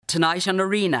Tonight on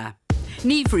Arena,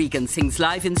 Niamh Regan sings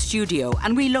live in studio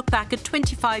and we look back at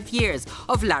 25 years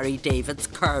of Larry David's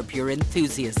Curb Your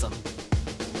Enthusiasm.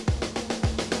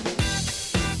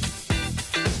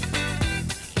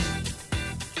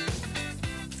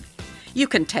 You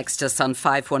can text us on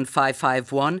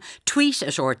 51551, tweet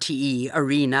at RTE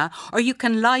Arena, or you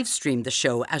can live stream the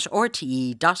show at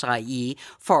rte.ie/arena.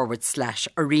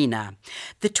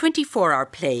 The 24-hour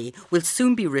play will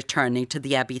soon be returning to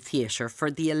the Abbey Theatre for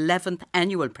the 11th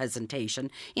annual presentation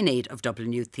in aid of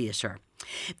Dublin Youth Theatre.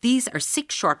 These are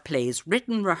 6 short plays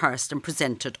written, rehearsed and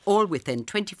presented all within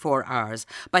 24 hours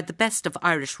by the best of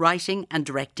Irish writing and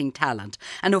directing talent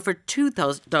and over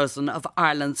 24 of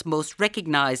Ireland's most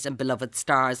recognised and beloved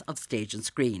stars of stage and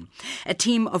screen. A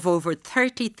team of over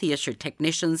 30 theatre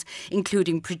technicians,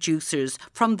 including producers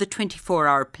from the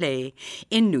 24-hour play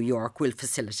in New York, will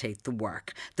facilitate the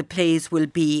work. The plays will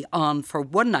be on for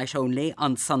one night only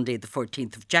on Sunday the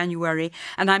 14th of January,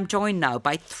 and I'm joined now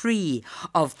by 3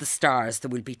 of the stars that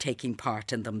will be taking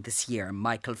part in them this year.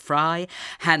 Michael Fry,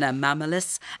 Hannah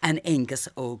Mamalis and Angus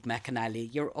Og McAnally.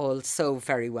 You're all so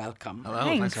very welcome. Hello,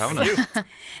 thanks for having us.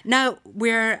 Now,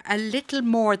 we're a little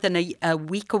more than a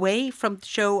week away from the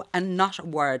show and not a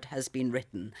word has been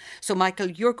written. So, Michael,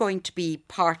 you're going to be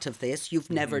part of this. You've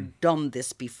never done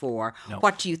this before. No.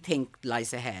 What do you think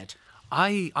lies ahead?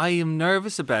 I am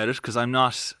nervous about it because I'm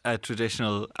not a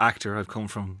traditional actor. I've come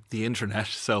from the internet,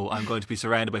 so I'm going to be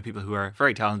surrounded by people who are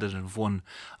very talented and have won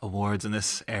awards in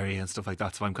this area and stuff like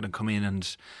that. So I'm going to come in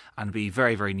and be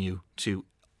very, very new to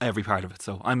every part of it.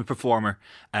 So I'm a performer,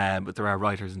 but there are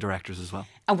writers and directors as well.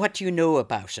 And what do you know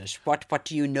about it? What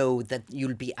do you know that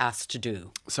you'll be asked to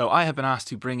do? So I have been asked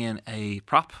to bring in a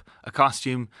prop, a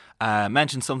costume,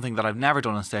 mention something that I've never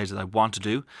done on stage that I want to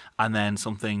do, and then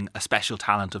a special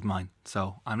talent of mine.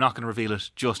 So I'm not going to reveal it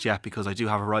just yet because I do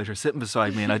have a writer sitting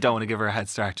beside me and I don't want to give her a head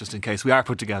start just in case we are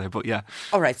put together, but yeah.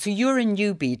 All right, so you're a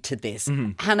newbie to this.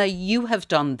 Mm-hmm. Hannah, you have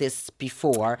done this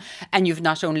before, and you've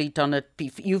not only done it,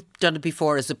 you've done it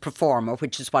before as a performer,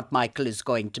 which is what Michael is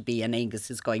going to be and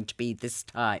Angus is going to be this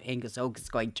time. Angus Og is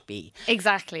going to be.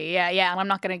 Exactly, yeah. And I'm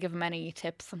not going to give him any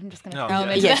tips. I'm just going to throw him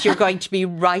in. Yes, you're going to be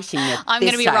writing it I'm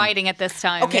going to be writing it this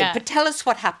time. Okay, but tell us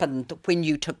what happened when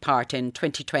you took part in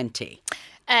 2020.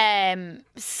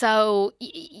 So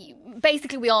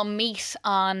basically we all meet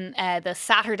on the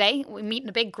Saturday. We meet in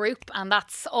a big group, and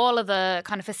that's all of the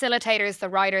kind of facilitators, the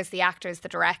writers, the actors, the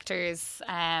directors,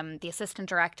 the assistant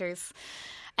directors.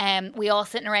 We all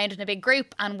sitting around in a big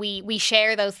group and we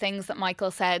share those things that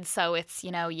Michael said. So it's,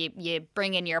 you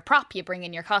bring in your prop, you bring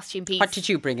in your costume piece. What did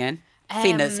you bring in?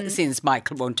 Since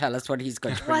Michael won't tell us what he's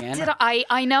going to bring in.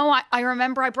 I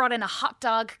remember I brought in a hot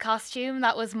dog costume.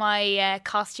 That was my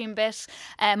costume bit.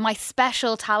 My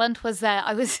special talent was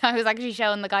I was actually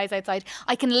showing the guys outside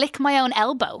I can lick my own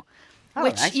elbow. Oh,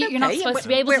 which you're not supposed to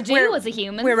be able to do as a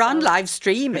human. We're on live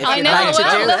stream if you'd like to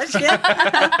do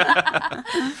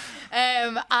it.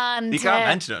 And you can't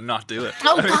mention it and not do it.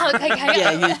 Oh, God. Okay.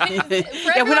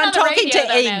 Yeah, when I'm talking to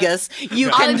Angus, you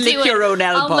can lick your own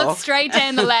elbow. I'll look straight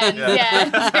down the lens. Yeah,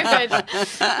 do it.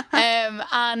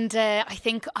 I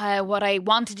think what I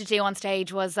wanted to do on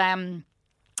stage was...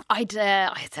 I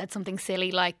had said something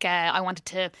silly like I wanted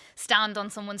to stand on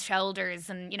someone's shoulders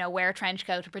and, wear a trench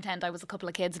coat to pretend I was a couple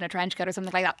of kids in a trench coat or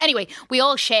something like that. Anyway, we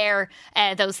all share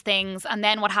those things. And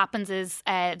then what happens is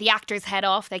the actors head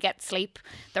off. They get sleep.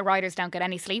 The writers don't get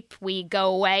any sleep. We go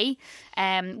away.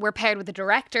 We're paired with the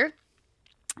director.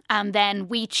 And then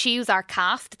we choose our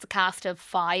cast. It's a cast of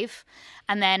 5.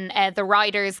 And then the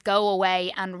writers go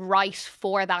away and write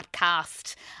for that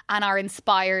cast and are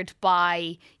inspired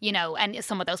by, and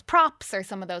some of those props or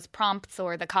some of those prompts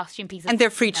or the costume pieces. And they're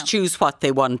free to choose what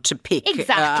they want to pick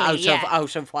out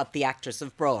of what the actors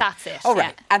have brought. That's it. All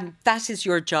right. And that is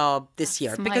your job this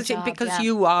year because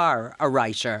you are a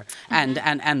writer and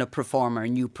a performer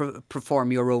and you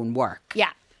perform your own work.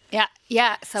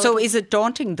 Yeah. So is it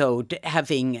daunting though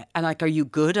having are you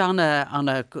good on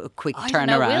a quick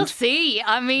turnaround? We'll see.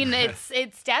 I mean,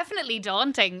 it's definitely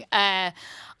daunting. I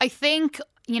think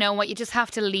what you just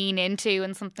have to lean into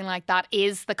and something like that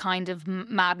is the kind of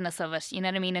madness of it. You know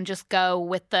what I mean? And just go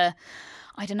with the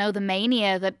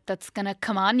mania that's going to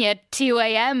come on you at 2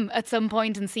 a.m. at some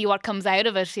point and see what comes out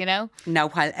of it, Now,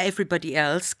 while everybody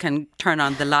else can turn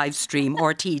on the live stream,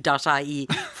 rte.ie/arena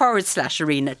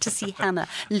to see Hannah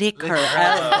lick her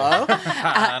elbow.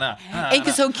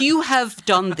 Angus Og, you have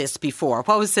done this before.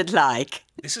 What was it like?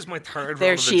 This is my third there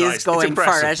roll of the she dice. is going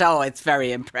for it. Oh, it's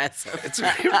very impressive. It's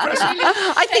very impressive.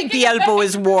 I think the elbow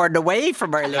is worn away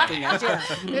from her looking at it.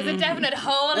 There's a definite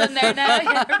hole in there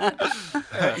now.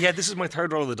 Yeah, this is my third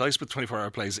considered rolling the dice with 24-hour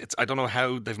plays. I don't know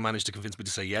how they've managed to convince me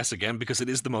to say yes again, because it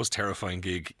is the most terrifying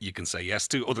gig you can say yes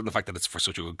to, other than the fact that it's for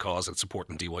such a good cause and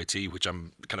supporting DYT, which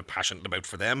I'm kind of passionate about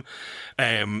for them.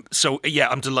 So yeah,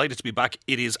 I'm delighted to be back.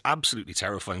 It is absolutely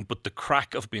terrifying, but the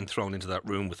crack of being thrown into that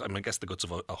room with, I guess, the guts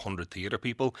of 100 theatre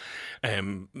people,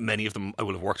 many of them I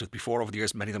will have worked with before over the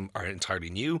years, many of them are entirely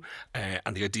new,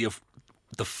 and the idea of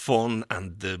the fun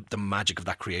and the magic of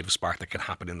that creative spark that can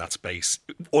happen in that space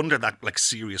under that like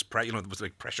serious pressure, there was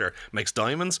like pressure makes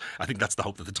diamonds. I think that's the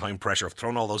hope, that the time pressure of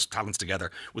throwing all those talents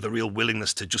together with a real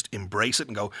willingness to just embrace it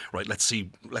and go, right, let's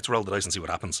roll the dice and see what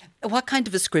happens. What kind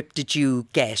of a script did you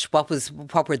get? What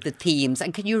were the themes?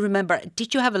 And can you remember,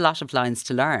 did you have a lot of lines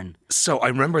to learn? So I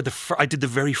remember I did the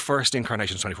very first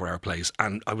incarnation of 24-hour plays,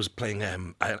 and I was playing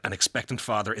an expectant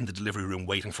father in the delivery room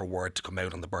waiting for word to come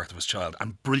out on the birth of his child,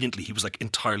 and brilliantly he was like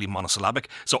entirely monosyllabic,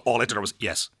 so all I did was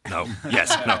yes, no,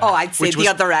 yes, no. Oh, I'd say the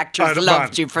other actors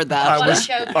loved you for that.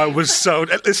 I was so,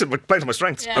 listen, playing to my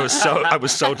strengths. Yeah. I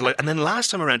was so delighted. And then last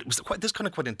time around, it was this kind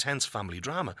of quite intense family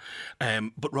drama,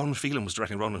 but Ronan Phelan was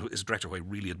directing. Ronan is a director who I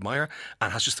really admire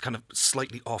and has just a kind of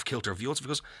slightly off-kilter view. So he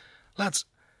goes, lads,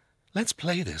 let's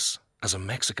play this as a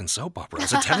Mexican soap opera,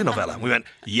 as a telenovela. And we went,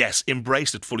 yes,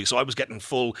 embraced it fully. So I was getting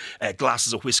full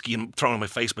glasses of whiskey and thrown in my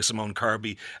face by Simone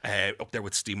Kirby, up there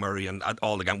with Steve Murray and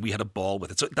all the gang. We had a ball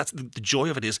with it. So that's the joy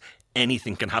of it, is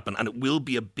anything can happen, and it will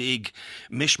be a big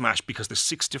mishmash because there's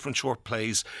 6 different short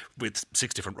plays with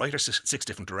 6 different writers, 6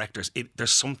 different directors. There's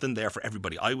something there for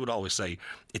everybody. I would always say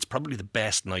it's probably the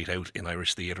best night out in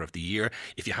Irish theatre of the year.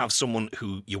 If you have someone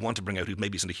who you want to bring out who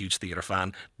maybe isn't a huge theatre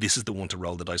fan, this is the one to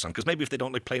roll the dice on, because maybe if they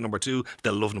don't like play number 2,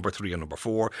 they'll love number 3 and number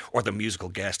 4, or the musical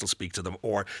guest will speak to them,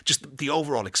 or just the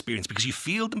overall experience, because you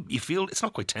feel it's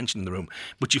not quite tension in the room,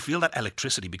 but you feel that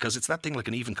electricity, because it's that thing like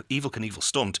an Evel Knievel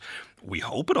stunt. We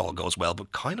hope it all goes well,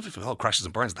 but kind of if it all crashes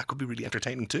and burns, that could be really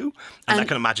entertaining too, and that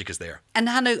kind of magic is there. And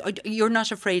Hannah, you're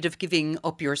not afraid of giving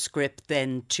up your script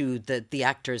then to the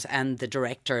actors and the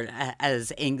director,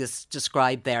 as Angus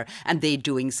described there, and they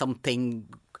doing something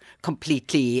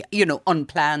completely,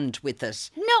 unplanned with it?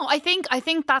 No, I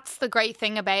think that's the great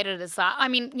thing about it, is that, I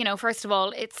mean, first of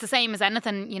all, it's the same as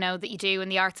anything, that you do in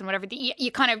the arts and whatever.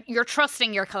 You're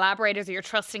trusting your collaborators, or you're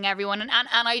trusting everyone, and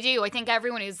I think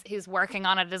everyone who's working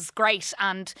on it is great,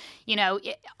 and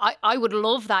I would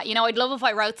love that. I'd love if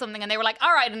I wrote something and they were like,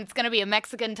 all right, and it's going to be a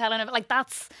Mexican telenovela. Like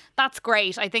that's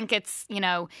great. I think it's,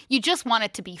 you just want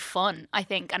it to be fun, I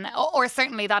think, or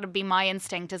certainly that would be my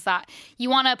instinct, is that you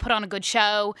want to put on a good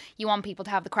show. You want people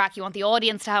to have the crack. You want the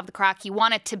audience to have the crack. You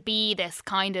want it to be this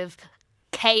kind of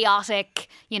chaotic,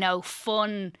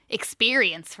 fun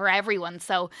experience for everyone.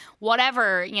 So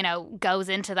whatever, goes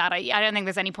into that, I don't think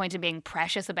there's any point in being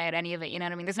precious about any of it. You know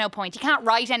what I mean? There's no point. You can't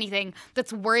write anything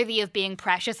that's worthy of being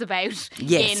precious about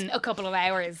in a couple of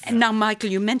hours. And now, Michael,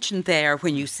 you mentioned there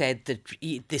when you said that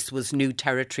this was new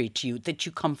territory to you, that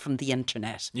you come from the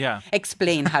internet. Yeah.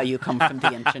 Explain how you come from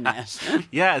the internet.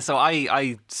 Yeah, so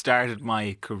I started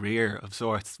my career of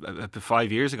sorts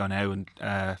 5 years ago now, and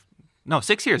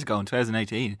 6 years ago in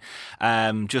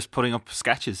 2018, just putting up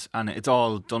sketches, and it's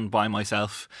all done by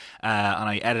myself, and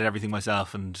I edit everything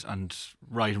myself and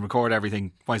write and record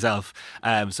everything myself.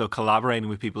 So collaborating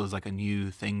with people is like a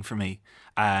new thing for me.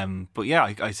 But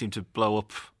yeah, I seem to blow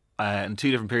up in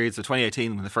 2 different periods. So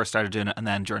 2018 when they first started doing it, and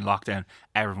then during lockdown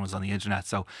everyone was on the internet,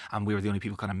 and we were the only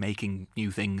people kind of making new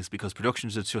things because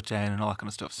productions had shut down and all that kind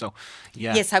of stuff. So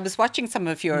yeah. Yes, I was watching some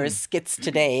of your skits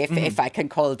today, if I can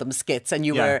call them skits, and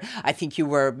I think you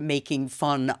were making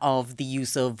fun of the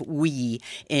use of we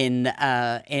in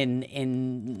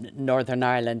Northern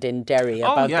Ireland, in Derry,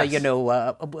 about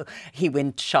he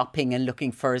went shopping and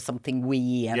looking for something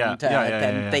wee, and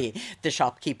then the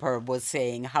shopkeeper was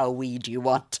saying, how wee do you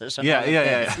want it?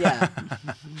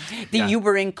 You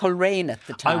were in Coleraine at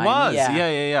the time. I was,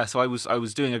 yeah. So I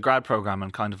was doing a grad program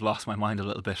and kind of lost my mind a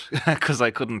little bit because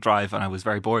I couldn't drive and I was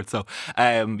very bored. So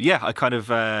I kind of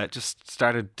just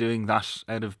started doing that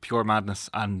out of pure madness,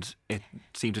 and it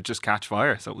seemed to just catch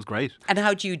fire. So it was great. And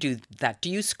how do you do that? Do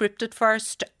you script it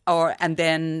first, and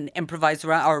then improvise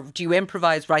around, or do you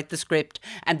improvise, write the script,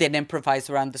 and then improvise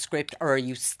around the script, or are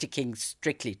you sticking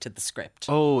strictly to the script?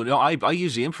 Oh no, I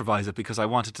usually improvise it because I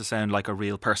want it to sound like a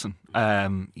real person,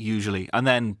 usually. And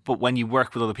then, but when you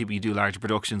work with other people, you do larger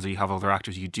productions, or you have other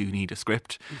actors, you do need a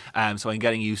script. So I'm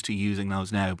getting used to using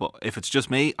those now. But if it's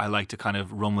just me, I like to kind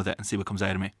of run with it and see what comes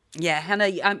out of me. Yeah, Hannah,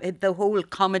 the whole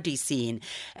comedy scene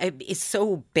is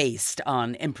so based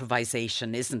on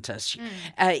improvisation, isn't it?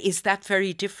 Is that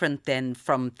very different then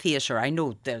from theatre? I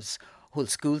know there's whole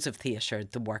schools of theatre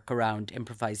that work around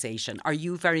improvisation. Are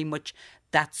you very much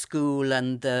that school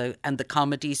and the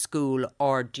comedy school,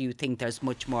 or do you think there's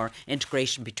much more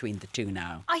integration between the two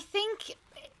now? I think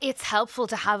it's helpful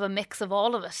to have a mix of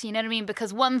all of it, you know what I mean?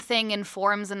 Because one thing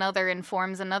informs another,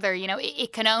 you know,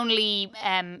 it can only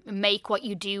make what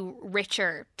you do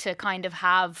richer to kind of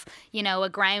have, you know, a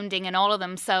grounding in all of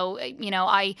them. So, you know,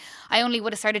 I only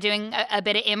would have started doing a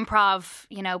bit of improv,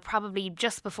 you know, probably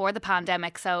just before the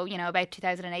pandemic. So, you know, about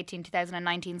 2018,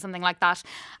 2019, something like that.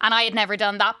 And I had never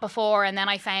done that before. And then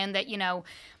I found that, you know,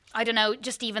 I don't know,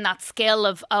 just even that skill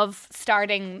of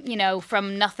starting, you know,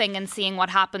 from nothing and seeing what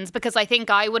happens. Because I think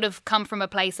I would have come from a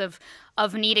place of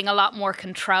needing a lot more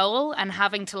control and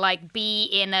having to like be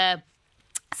in a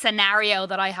scenario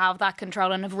that I have that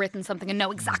control and have written something and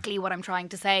know exactly what I'm trying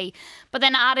to say. But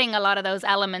then adding a lot of those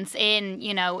elements in,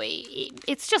 you know,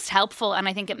 it's just helpful, and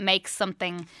I think it makes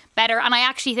something better. And I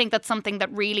actually think that's something that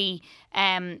really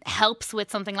helps with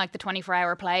something like the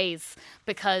 24-hour plays,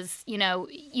 because, you know,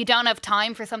 you don't have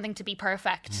time for something to be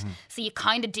perfect. So you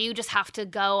kind of do just have to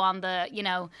go on the, you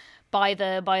know, by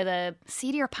the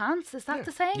seat of your pants. Is that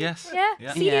the saying? Yes.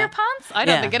 Yeah. Seat of your pants? I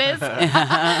don't think it is.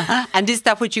 And is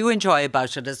that what you enjoy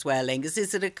about it as well, Angus?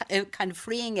 Is it a kind of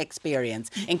freeing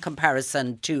experience in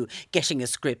comparison to getting a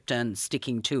script and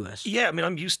sticking to it? Yeah, I mean,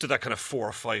 I'm used to that kind of 4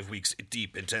 or 5 weeks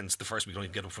deep, intense. The first week, you don't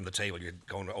even get up from the table. You're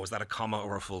going, oh, is that a comma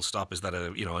or a full stop? Is that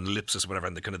a, you know, an ellipsis or whatever,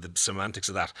 and the kind of the semantics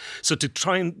of that. So to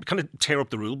try and kind of tear up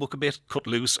the rule book a bit, cut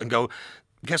loose and go,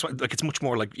 guess what? Like, it's much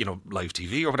more like, you know, live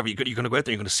TV or whatever. You're going to go out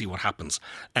there, you're going to see what happens.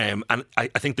 And I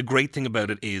think the great thing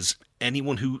about it is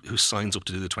anyone who signs up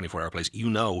to do the 24-hour plays, you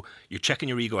know, you're checking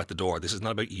your ego at the door. This is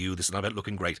not about you. This is not about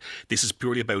looking great. This is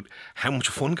purely about how much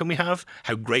fun can we have,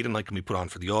 how great a night can we put on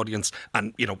for the audience,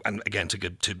 and, you know, and again,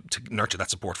 to nurture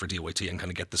that support for DYT and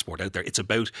kind of get the sport out there. It's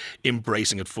about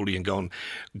embracing it fully and going,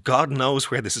 God knows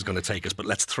where this is going to take us, but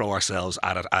let's throw ourselves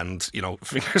at it, and, you know,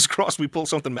 fingers crossed we pull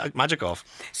something magic off.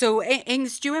 So,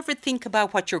 Ings, do you ever think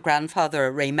about what your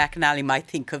grandfather, Ray McAnally, might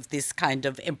think of this kind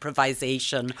of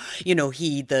improvisation? You know,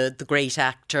 he, the great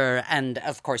actor, and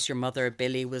of course your mother,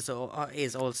 Billy,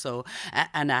 is also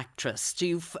an actress.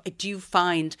 Do you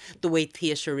find the way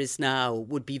theatre is now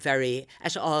would be very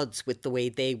at odds with the way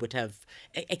they would have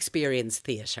experienced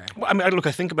theatre? Well, I mean,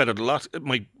 I think about it a lot.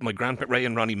 My grandparents, Ray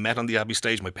and Ronnie, met on the Abbey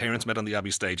stage. My parents met on the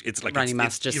Abbey stage. It's like Ronnie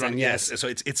Masterson, yes. So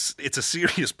it's a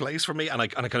serious place for me, and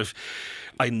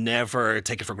I never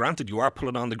take it for granted. You are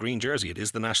pulling on the green jersey. It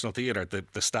is the National Theatre.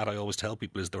 The stat I always tell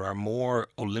people is there are more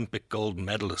Olympic gold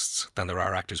medalists than there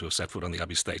are actors who have set foot on the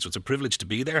Abbey stage. So it's a privilege to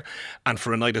be there. And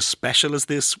for a night as special as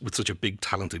this, with such a big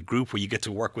talented group where you get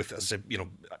to work with, as you know,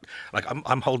 like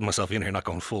I'm holding myself in here, not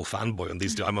going full fanboy on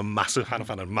these two. I'm a massive Hannah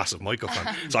fan and a massive Michael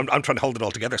fan. So I'm trying to hold it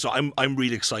all together. So I'm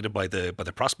really excited by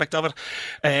the prospect of it.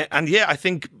 And yeah, I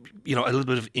think, you know, a little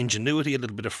bit of ingenuity, a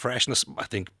little bit of freshness. I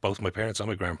think both my parents and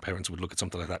my grandparents would look at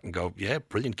something like that and go, yeah,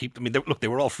 brilliant. They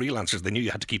were all freelancers. They knew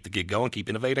you had to keep the gig going, keep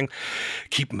innovating,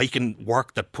 keep making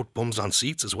work that put bums on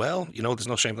seats as well. You know, there's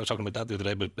no shame. I was talking to my dad the other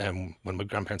day, but when my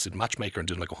grandparents did Matchmaker and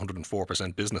doing like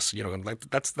 104% business, you know, and like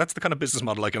that's the kind of business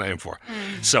model I can aim for.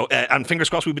 So, and fingers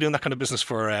crossed we'll be doing that kind of business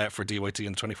for DYT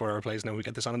and 24-hour plays now we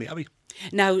get this on in the Abbey.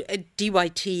 Now,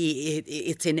 DYT,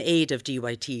 it's in aid of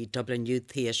DYT, Dublin Youth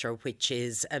Theatre, which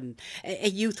is a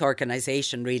youth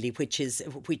organisation really, which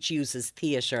uses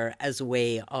theatre as a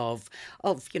way of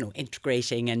you know,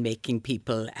 integrating and making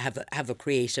people have a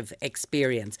creative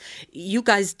experience. You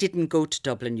guys didn't go to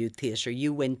Dublin Youth Theatre.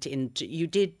 You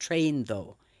did train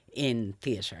though in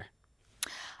theatre.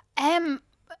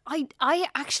 I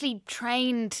actually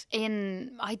trained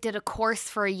I did a course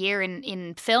for a year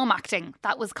in film acting.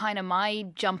 That was kind of my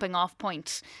jumping off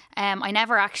point. I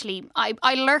never actually,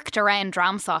 I lurked around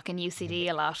Dramsoc in UCD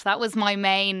a lot. That was my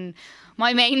main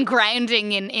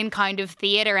grounding in kind of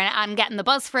theatre and getting the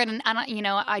buzz for it. And you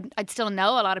know, I'd still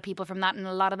know a lot of people from that, and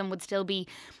a lot of them would still be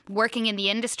working in the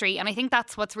industry. And I think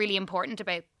that's what's really important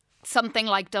about something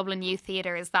like Dublin Youth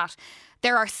Theatre, is that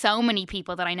there are so many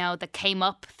people that I know that came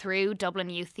up through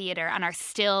Dublin Youth Theatre and are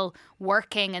still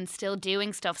working and still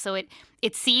doing stuff. So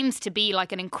it seems to be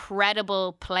like an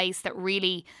incredible place that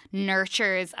really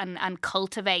nurtures and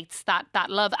cultivates that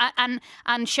love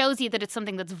and shows you that it's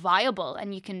something that's viable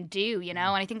and you can do, you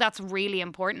know. And I think that's really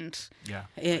important. Yeah.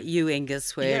 You,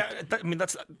 Angus,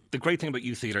 that's the great thing about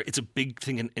youth theatre. It's a big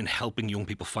thing in helping young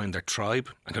people find their tribe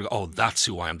and kind of go, oh, that's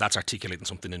who I am. That's articulating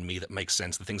something in me that makes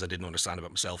sense. The things I didn't understand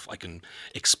about myself, I can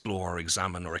explore,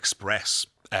 examine or express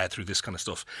through this kind of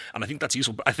stuff, and I think that's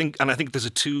useful. But I think there's a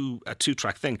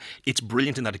two-track thing. It's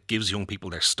brilliant in that it gives young people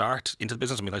their start into the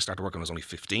business. I mean, I started working when I was only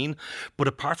 15, but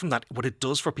apart from that, what it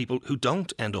does for people who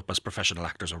don't end up as professional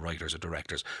actors or writers or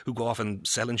directors, who go off and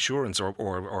sell insurance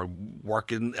or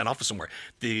work in an office somewhere,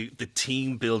 the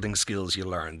team building skills you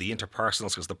learn, the interpersonal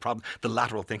skills, the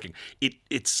lateral thinking, it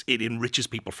enriches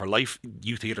people for life.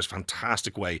 Youth theatre is a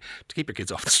fantastic way to keep your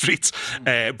kids off the streets,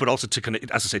 but also to kind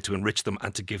of, as I say, to enrich them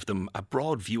and to give them a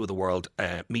broad view of the world,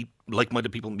 meet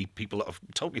like-minded people, meet people of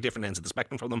totally different ends of the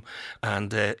spectrum from them,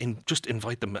 and just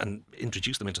invite them and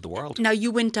introduce them into the world. Now,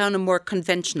 you went down a more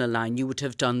conventional line. You would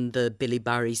have done the Billy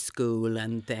Barry School,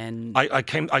 and then I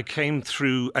came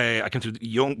through as a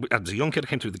young kid. I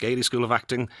came through the Gaiety School of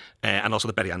Acting, and also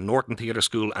the Betty Ann Norton Theatre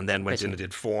School, and then went in and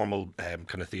did formal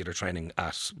kind of theatre training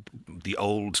at the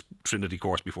old Trinity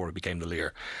course before it became the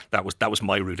Lear. That was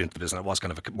my route into the business. It was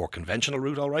kind of a more conventional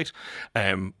route, all right.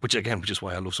 Which is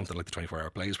why I love something like the 24-hour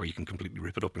plays, where you can completely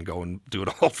rip it up and go and do it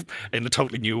all in a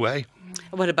totally new way.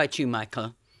 What about you,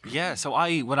 Michael? Yeah, so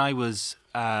when I was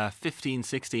 15,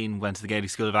 16, went to the Gaiety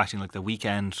School of Acting, like the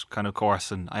weekend kind of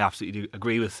course, and I absolutely do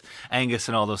agree with Angus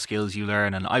and all those skills you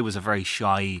learn. And I was a very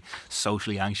shy,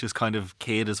 socially anxious kind of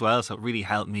kid as well, so it really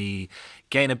helped me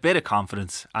gain a bit of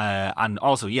confidence, and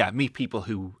also, meet people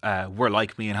who were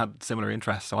like me and had similar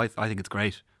interests. So I think it's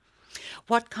great.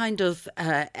 What kind of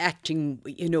acting,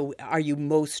 are you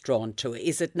most drawn to?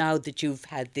 Is it now that you've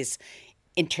had this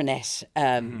internet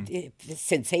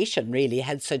sensation, really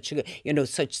had such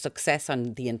success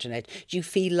on the internet? Do you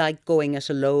feel like going it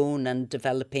alone and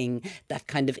developing that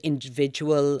kind of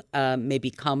individual maybe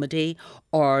comedy,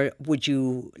 or would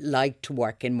you like to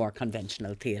work in more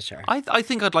conventional theatre? I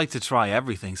think I'd like to try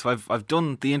everything. So I've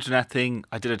done the internet thing.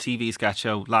 I did a TV sketch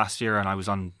show last year, and I was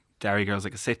on Dairy Girls,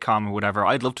 like a sitcom or whatever.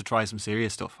 I'd love to try some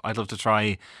serious stuff. I'd love to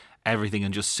try everything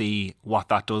and just see what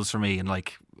that does for me. And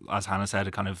like, as Hannah said,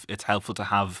 it's helpful to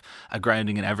have a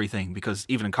grounding in everything, because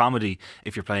even in comedy,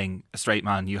 if you're playing a straight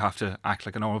man, you have to act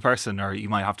like a normal person, or you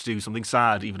might have to do something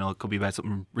sad, even though it could be about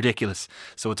something ridiculous.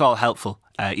 So it's all helpful,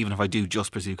 even if I do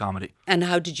just pursue comedy. And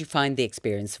how did you find the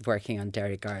experience of working on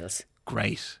Dairy Girls?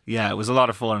 Great. Yeah, it was a lot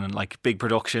of fun, and like big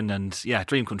production, and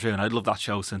dream come true. And I'd loved that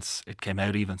show since it came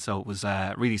out even. So it was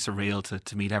really surreal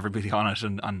to meet everybody on it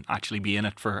and actually be in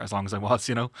it for as long as I was,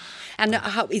 And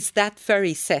how is that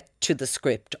very set to the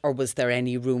script, or was there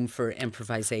any room for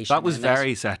improvisation? That was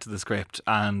very set to the script.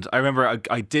 And I remember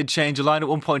I did change a line at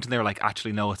one point, and they were like,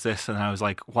 actually, no, it's this. And I was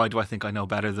like, why do I think I know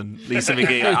better than Lisa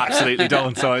McGee? I absolutely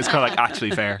don't. So I was kind of like,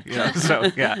 actually fair.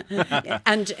 So, yeah.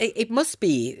 And it must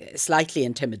be slightly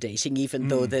intimidating, even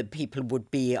though the people would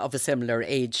be of a similar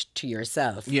age to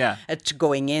yourself. Yeah. To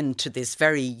going into this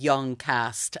very young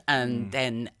cast and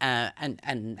then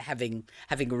and having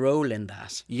a role in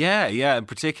that. Yeah. And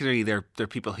particularly they're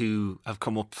people who have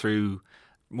come up through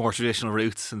more traditional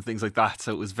routes and things like that.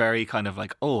 So it was very kind of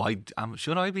like,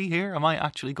 should I be here? Am I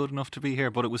actually good enough to be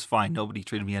here? But it was fine. Nobody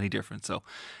treated me any different. So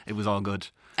it was all good.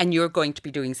 And you're going to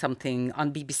be doing something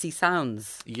on BBC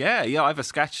Sounds. Yeah, I have a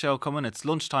sketch show coming. It's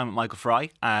lunchtime at Michael Fry,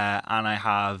 and I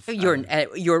have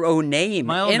your own name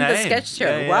my own in name. the sketch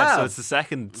show. Yeah. Wow! So it's the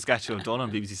second sketch show I've done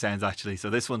on BBC Sounds actually. So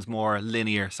this one's more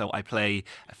linear. So I play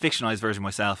a fictionalised version of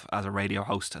myself as a radio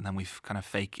host, and then we've kind of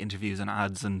fake interviews and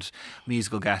ads and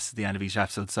musical guests at the end of each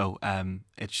episode. So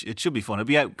it should be fun. It'll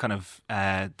be out kind of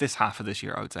this half of this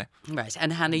year, I would say. Right.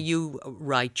 And Hannah, you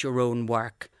write your own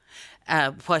work.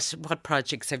 What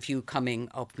projects have you coming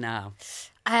up now?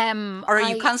 Or are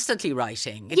you constantly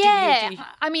writing? Yeah,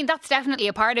 I mean, that's definitely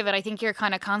a part of it. I think you're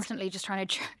kind of constantly just trying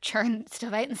to churn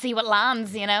stuff out and see what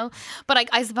lands, But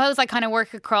I suppose I kind of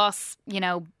work across,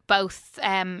 both,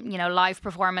 live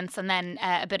performance and then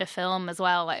a bit of film as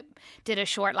well. I did a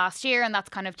short last year, and that's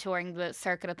kind of touring the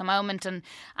circuit at the moment. And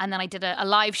then I did a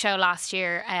live show last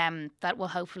year that will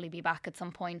hopefully be back at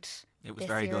some point. It was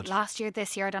very good. Last year,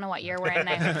 this year, I don't know what year we're in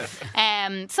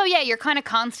now. So yeah, you're kind of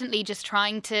constantly just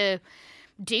trying to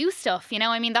do stuff,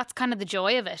 I mean, that's kind of the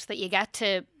joy of it, that you get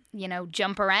to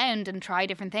jump around and try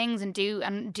different things and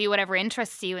do whatever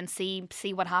interests you and see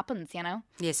what happens,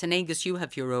 Yes, and Angus, you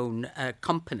have your own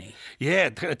company. Yeah,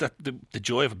 the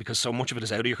joy of it, because so much of it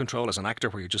is out of your control as an actor,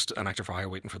 where you're just an actor for hire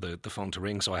waiting for the phone to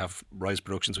ring. So I have Rise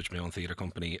Productions, which is my own theatre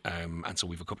company, and so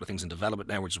we've a couple of things in development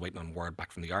now. We're just waiting on word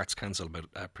back from the Arts Council about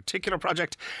a particular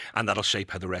project, and that'll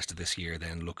shape how the rest of this year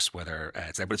then looks, whether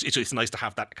it's there. But it's nice to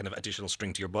have that kind of additional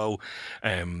string to your bow,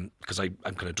 because I'm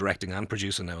kind of directing and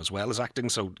producing now as well as acting,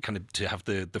 so kind of to have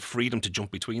the freedom to jump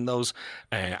between those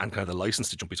and kind of the license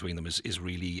to jump between them is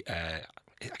really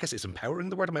I guess it's empowering,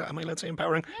 the word. Am I allowed to say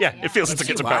empowering? Yeah, it feels it's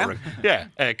empowering. Yeah,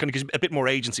 kind of gives a bit more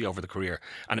agency over the career,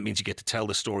 and it means you get to tell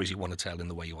the stories you want to tell in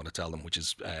the way you want to tell them, which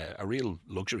is a real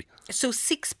luxury. So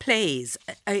 6 plays.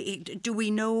 Do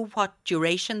we know what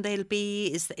duration they'll be?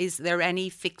 Is there any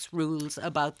fixed rules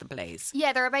about the plays?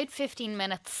 Yeah, they're about 15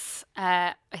 minutes,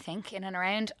 I think, in and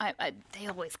around. They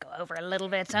always go over a little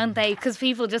bit, don't they? Because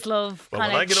people just love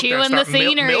kind of chewing the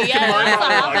scenery. That's what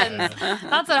happens.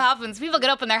 That's what happens. People get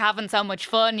up and they're having so much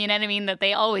fun, you know what I mean, that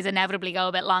they always inevitably go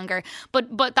a bit longer.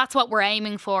 But that's what we're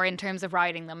aiming for in terms of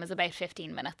writing them, is about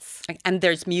 15 minutes. And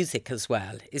there's music as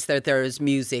well. There's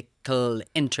musical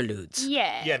interludes?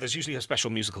 Yeah, there's usually a special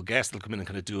musical guest that'll come in and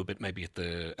kind of do a bit maybe at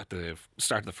the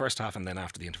start of the first half and then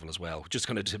after the interval as well, just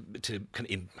kind of to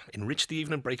kind of enrich the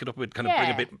evening, break it up a bit, kind of bring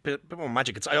a bit more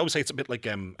magic. I always say it's a bit like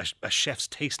a chef's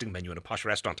tasting menu in a posh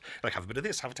restaurant. Like, have a bit of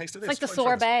this, have a taste of this. It's like the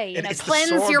sorbet, it's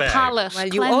cleanse your palate. Well,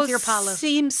 you all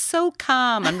seem so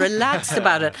calm and relaxed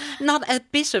about it. Not a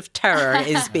bit of terror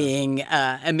is being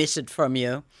emitted from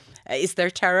you. Is there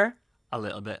terror? A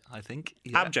little bit, I think.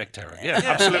 Yeah. Abject terror, yeah,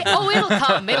 absolutely.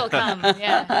 It'll come,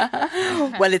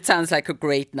 yeah. Well, it sounds like a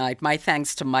great night. My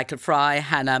thanks to Michael Fry,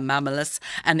 Hannah Mamalis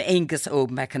and Angus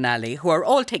O'McAnally, who are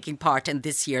all taking part in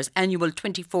this year's annual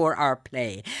 24-hour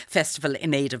play festival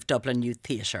in aid of Dublin Youth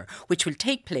Theatre, which will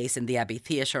take place in the Abbey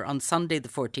Theatre on Sunday the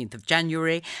 14th of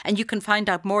January. And you can find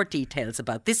out more details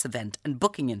about this event and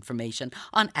booking information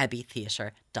on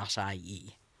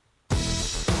abbeytheatre.ie.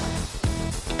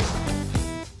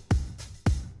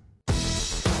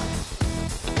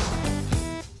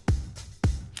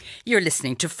 You're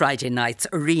listening to Friday Night's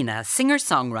Arena.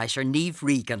 Singer-songwriter Niamh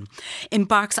Regan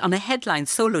embarks on a headline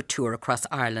solo tour across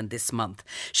Ireland this month.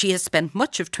 She has spent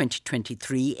much of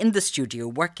 2023 in the studio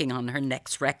working on her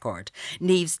next record.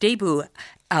 Niamh's debut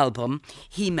album,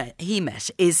 He Met,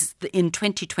 is in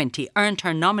 2020 earned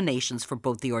her nominations for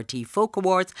both the RT Folk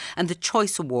Awards and the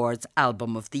Choice Awards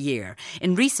Album of the Year.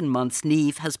 In recent months,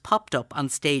 Niamh has popped up on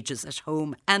stages at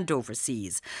home and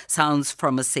overseas. Sounds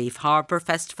from a Safe Harbour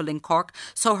Festival in Cork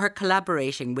saw her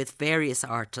collaborating with various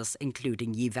artists,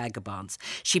 including Ye Vagabonds.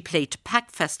 She played to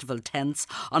packed festival tents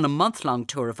on a month-long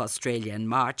tour of Australia in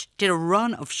March, did a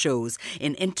run of shows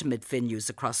in intimate venues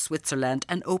across Switzerland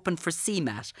and opened for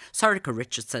CMAT, Sorcha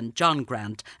Richardson, John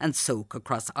Grant and Soak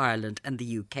across Ireland and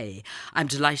the UK. I'm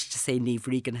delighted to say Niamh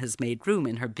Regan has made room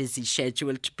in her busy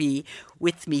schedule to be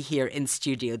with me here in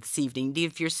studio this evening.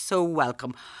 Niamh, you're so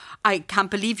welcome. I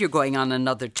can't believe you're going on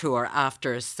another tour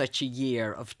after such a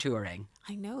year of touring.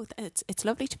 I know. It's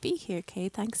lovely to be here, Kay.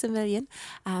 Thanks a million.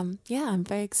 I'm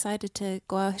very excited to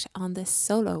go out on this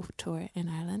solo tour in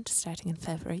Ireland starting in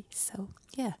February. So,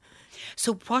 yeah.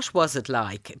 So what was it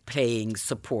like playing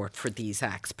support for these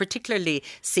acts, particularly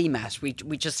CMAT?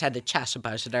 We just had a chat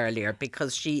about it earlier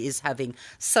because she is having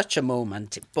such a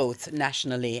moment both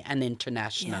nationally and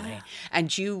internationally. Yeah.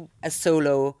 And you, as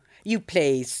solo... You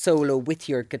play solo with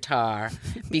your guitar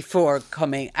before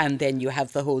coming, and then you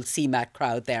have the whole CMAT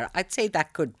crowd there. I'd say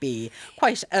that could be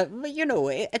quite, a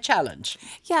challenge.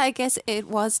 Yeah, I guess it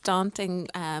was daunting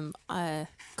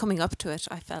coming up to it.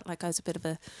 I felt like I was a bit of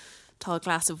a tall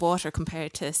glass of water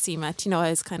compared to CMAT.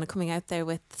 I was kind of coming out there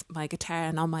with my guitar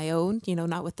and on my own,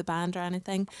 not with the band or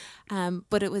anything.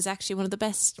 But it was actually one of the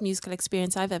best musical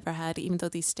experience I've ever had, even though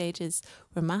these stages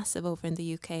were massive over in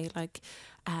the UK.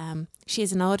 She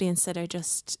has an audience that are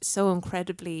just so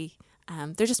incredibly,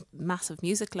 they're just massive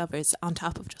music lovers on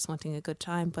top of just wanting a good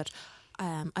time. But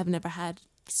I've never had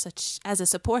as a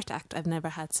support act, I've never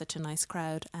had such a nice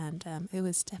crowd. And it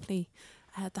was definitely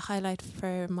the highlight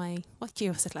for what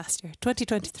year was it last year?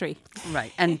 2023.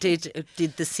 Right. And did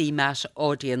the CMAT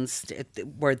audience,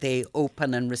 were they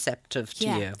open and receptive to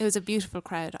you? Yeah, it was a beautiful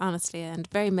crowd, honestly, and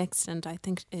very mixed. And I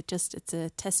think it's a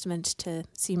testament to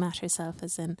CMAT herself,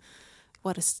 as in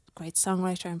what a great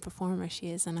songwriter and performer she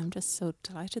is. And I'm just so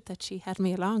delighted that she had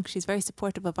me along. She's very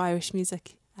supportive of Irish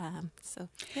music.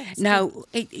 Now,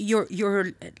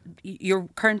 you're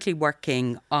currently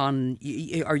working on,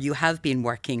 or you have been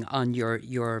working on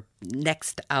your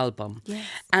next album. Yes.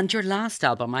 And your last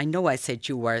album, I know I said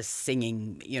you were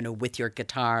singing, with your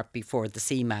guitar before the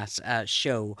CMAT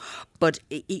show, but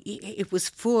it was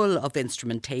full of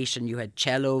instrumentation. You had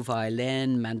cello,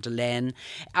 violin, mandolin.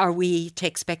 Are we to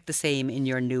expect the same in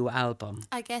your new album?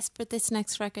 I guess for this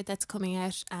next record that's coming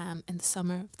out in the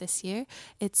summer of this year,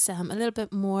 it's a little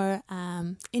bit more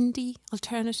indie,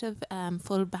 alternative,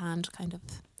 full band kind of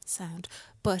sound.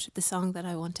 But the song that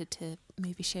I wanted to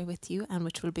maybe share with you, and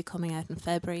which will be coming out in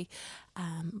February,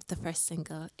 the first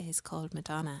single is called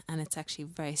Madonna, and it's actually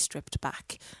very stripped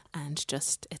back, and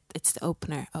just it's the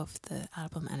opener of the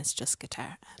album, and it's just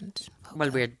guitar and vocal.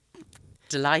 Well, we're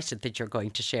delighted that you're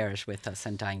going to share it with us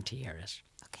and dying to hear it.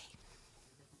 Okay.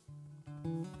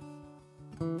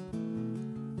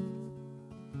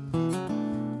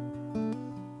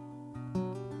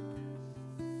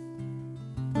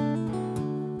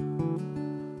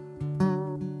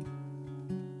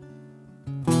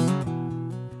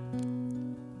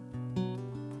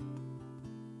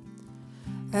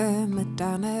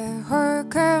 Madonna, her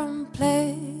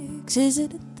complex, is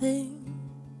it a thing?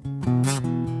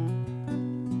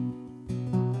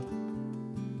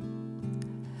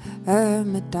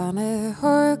 Madonna,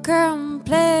 her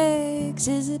complex,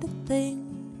 is it a thing?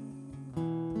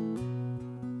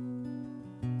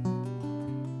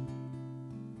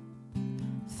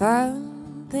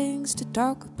 Fun things to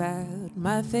talk about.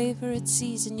 My favorite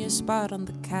season, your spot on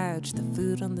the couch, the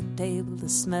food on the table, the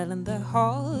smell in the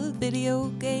hall, video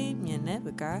game you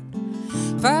never got.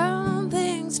 Fun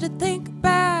things to think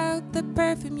about. The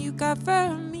perfume you got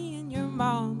for me and your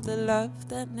mom, the love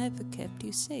that never kept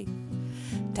you safe.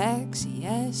 Taxi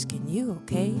asking you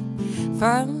okay.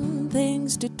 Fun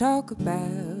things to talk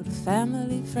about.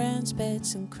 Family, friends,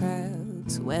 pets and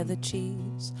crowds. Weather,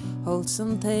 cheese,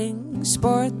 wholesome things.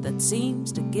 Sport that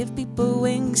seems to give people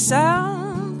wings.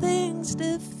 Some things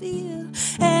to feel.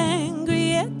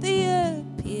 Angry at the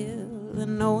appeal.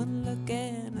 And no one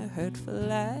looking a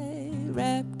hurtful eye.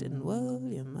 Wrapped in wool,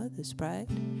 your mother's pride.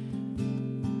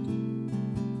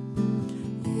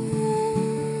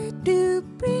 You're too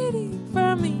pretty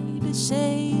for me to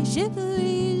say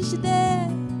chivalry's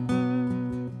dead.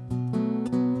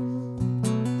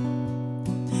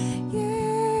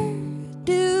 You're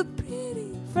too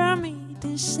pretty for me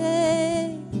to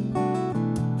say.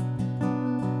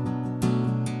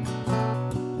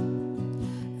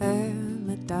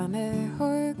 Madonna,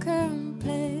 her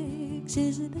complex,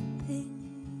 is it a thing?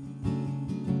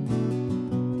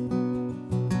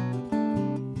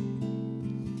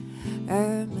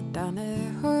 Madonna,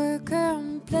 her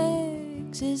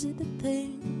complex, is it a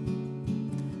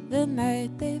thing? The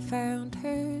night they found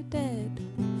her dead.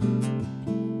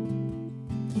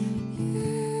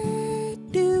 You're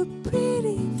too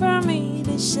pretty for me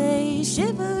to say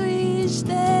chivalry's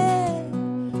dead.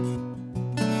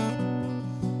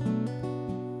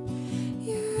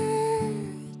 You're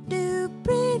too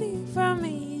pretty for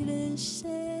me to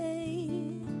say.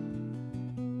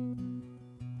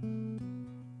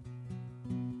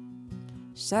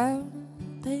 Some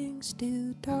things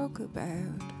to talk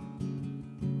about.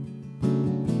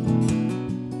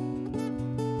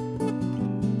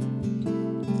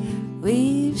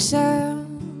 We've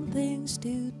some things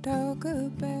to talk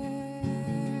about.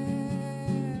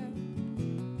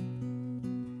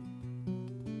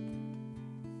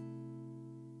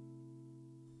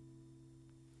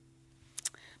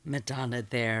 Madonna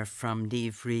there from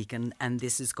Niamh Regan, and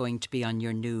this is going to be on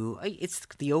your new, it's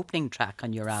the opening track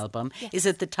on your album. Yes. Is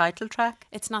it the title track?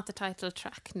 It's not the title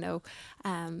track, no.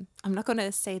 I'm not going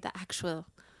to say the actual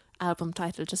album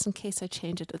title just in case I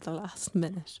change it at the last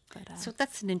minute. But, So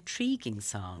that's an intriguing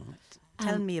song.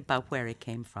 Tell me about where it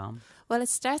came from. Well, it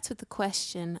starts with a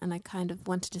question, and I kind of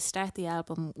wanted to start the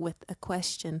album with a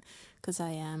question because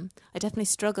I definitely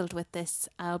struggled with this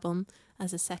album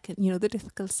as a second, the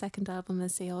difficult second album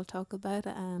as they all talk about.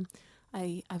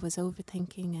 I was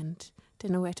overthinking and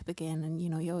didn't know where to begin, and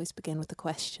you always begin with a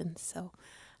question. So,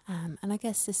 and I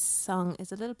guess this song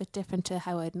is a little bit different to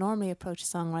how I'd normally approach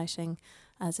songwriting,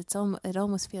 as it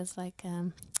almost feels like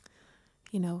a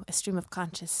stream of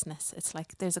consciousness. It's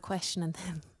like there's a question and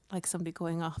then like somebody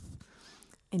going off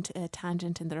into a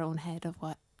tangent in their own head of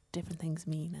what different things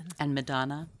mean. And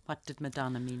Madonna, what did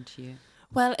Madonna mean to you?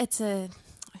 Well,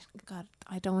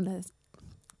 I don't want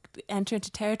to enter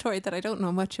into territory that I don't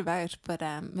know much about, but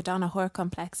Madonna, her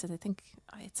complex, I think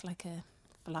it's like a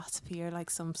philosophy or like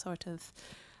some sort of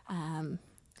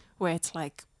where it's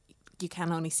like you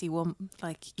can only see one,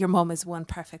 like your mum is one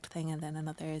perfect thing and then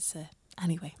another is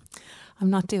anyway, I'm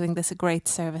not doing this a great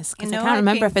service because I can't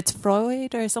remember if it's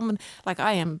Freud or someone. Like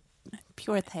I am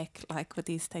pure thick like with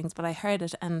these things, but I heard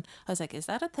it and I was like, is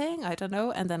that a thing? I don't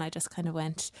know. And then I just kind of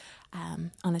went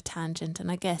on a tangent,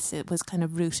 and I guess it was kind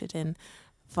of rooted in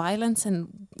violence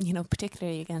and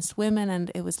particularly against women,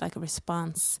 and it was like a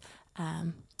response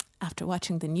after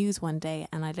watching the news one day,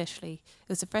 and it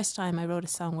was the first time I wrote a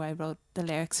song where I wrote the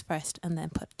lyrics first and then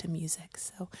put it to music.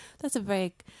 So that's a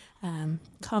very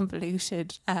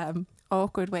convoluted,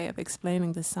 awkward way of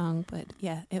explaining the song, but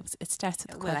yeah, it starts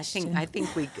with a question. I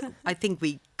think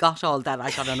we got all that. I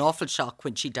got an awful shock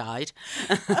when she died.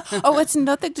 Oh, it's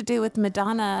nothing to do with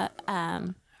Madonna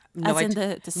No, as in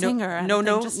the singer. or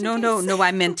anything, just in case. No.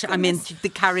 I meant the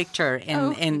character in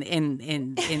Oh. in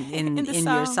the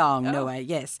your song. song. Oh. No,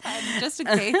 yes. Just in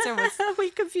case there was. We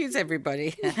confuse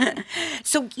everybody.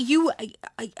 So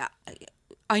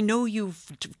I know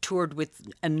you've toured with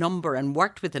a number and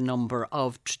worked with a number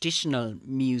of traditional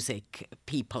music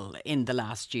people in the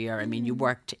last year. I mean, you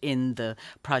worked in the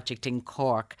project in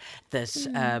Cork that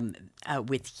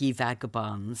with Ye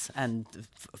Vagabonds and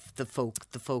the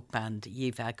folk band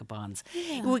Ye Vagabonds.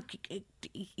 Yeah. It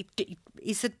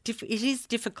is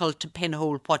difficult to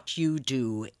pinhole what you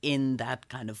do in that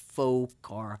kind of folk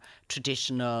or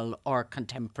traditional or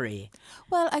contemporary.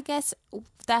 Well, I guess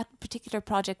that particular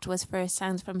project was for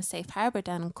Sounds from a Safe Harbour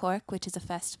down in Cork, which is a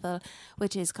festival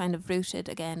which is kind of rooted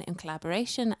again in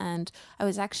collaboration. And I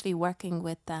was actually working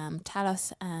with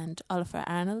Talos and Oliver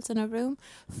Arnolds in a room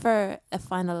for a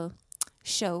final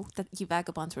show that Ye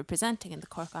Vagabonds were presenting in the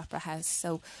Cork Opera House.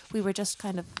 So we were just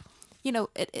kind of,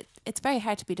 it's very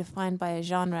hard to be defined by a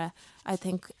genre. I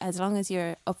think as long as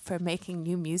you're up for making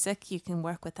new music, you can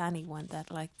work with anyone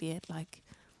that be it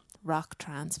rock,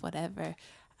 trance, whatever.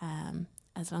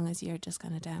 As long as you're just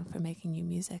kind of down for making new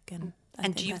music, and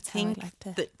do you that's think how I like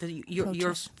to that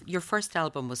your first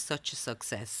album was such a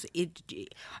success?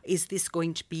 Is this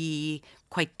going to be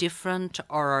quite different,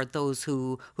 or are those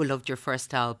who loved your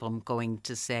first album going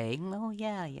to say, "Oh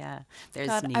yeah, there's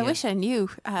God, Niamh"? I wish I knew.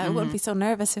 I wouldn't be so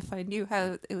nervous if I knew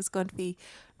how it was going to be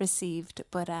received.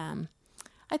 But I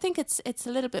think it's a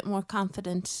little bit more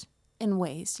confident in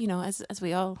ways. As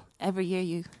we all every year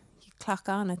you clock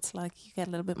on, it's like you get a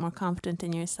little bit more confident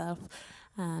in yourself,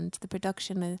 and the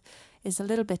production is a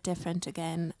little bit different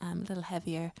again, a little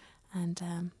heavier, and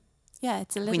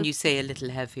it's a little. When you say a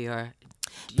little heavier,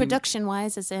 production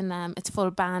wise, as in it's full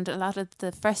band. A lot of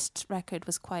the first record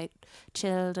was quite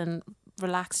chilled and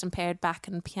relaxed and pared back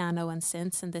and piano and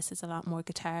synths, and this is a lot more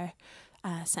guitar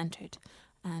centered.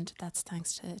 And that's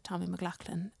thanks to Tommy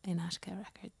McLaughlin in Attica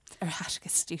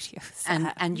Studios.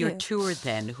 And your tour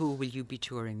then, who will you be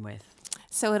touring with?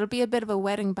 So it'll be a bit of a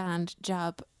wedding band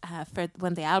job for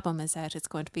when the album is out. It's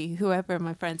going to be whoever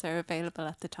my friends are available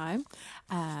at the time.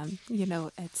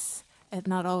 It's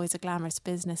not always a glamorous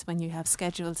business when you have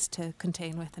schedules to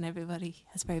contain with and everybody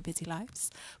has very busy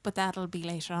lives. But that'll be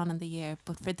later on in the year.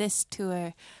 But for this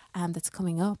tour that's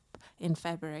coming up in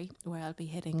February, where I'll be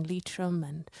hitting Leitrim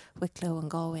and Wicklow and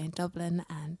Galway and Dublin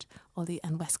and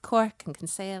and West Cork and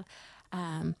Kinsale,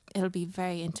 it'll be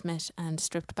very intimate and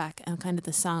stripped back, and kind of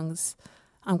the songs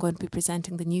I'm going to be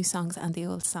presenting, the new songs and the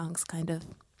old songs, kind of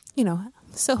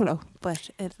solo,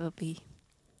 but it'll be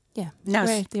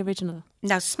the original.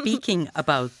 Now, speaking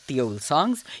about the old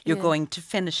songs, you're going to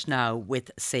finish now with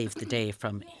Save the Day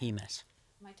from Hemet.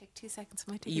 Might take 2 seconds.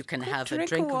 You can have a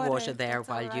drink of water there that's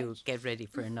while you get ready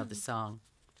for another song.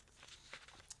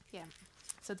 Yeah.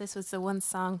 So this was the one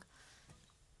song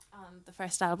on the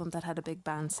first album that had a big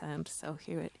band sound. So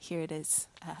here it is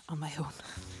on my own.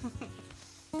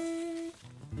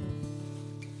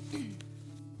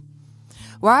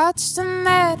 What's the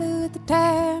matter with the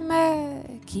timer?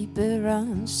 Keep it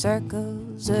running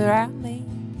circles around me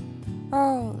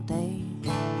all day.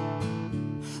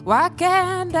 Why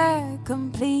can't I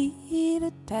complete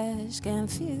a task and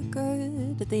feel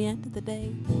good at the end of the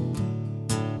day?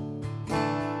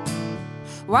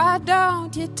 Why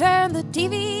don't you turn the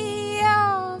TV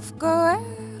off, go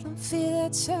out and feel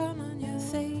that sun on your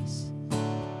face?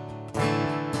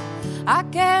 I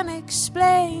can't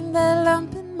explain the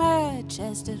lump in my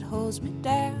chest, it holds me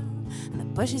down and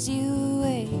it pushes you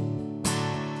away.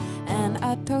 And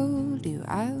I told you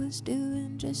I was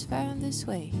doing just fine this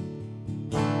way.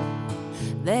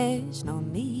 There's no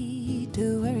need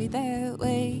to worry that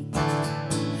way.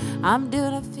 I'm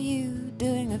doing it for you,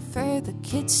 doing it for the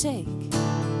kids' sake.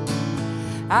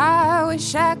 I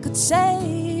wish I could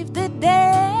save the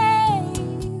day.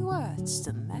 What's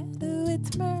the matter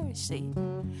with mercy?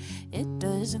 It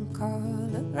doesn't call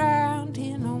around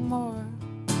here no more.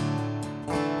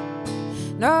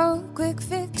 No quick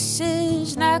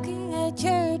fixes knocking at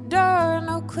your door.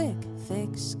 No quick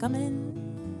fix coming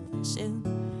soon.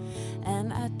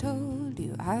 And I told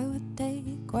you I would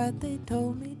take what they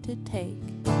told me to take,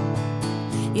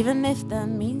 even if that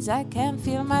means I can't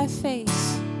feel my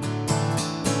face.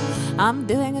 I'm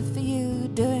doing it for you,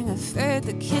 doing it for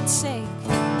the kids' sake.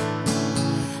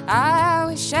 I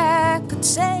wish I could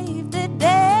save the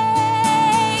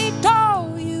day.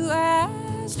 Told you I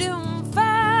was doing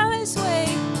fine this way,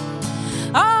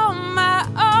 on my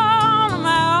own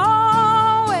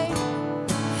way.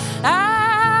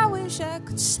 I wish I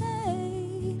could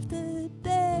save the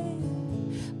day,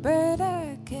 but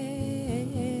I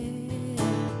can't.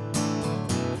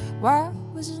 Why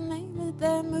was it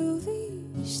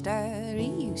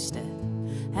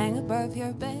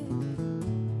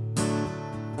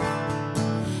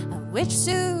Which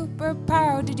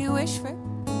superpower did you wish for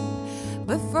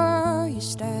before you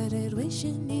started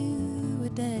wishing you were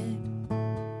dead?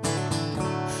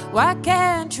 Why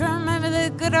can't you remember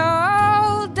the good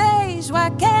old days?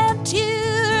 Why can't you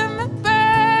remember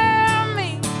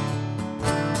me?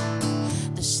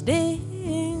 The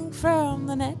sting from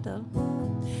the nettle,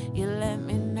 you let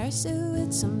me nurse it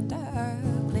with some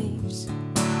dark leaves.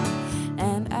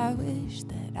 And I wish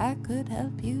that I could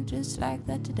help you just like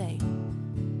that today.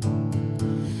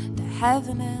 To have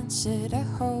an answer to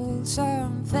hold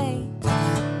some faith,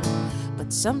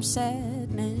 but some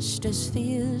sadness just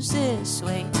feels this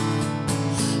way.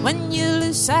 When you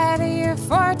lose sight of your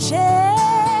fortune,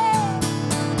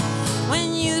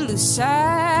 when you lose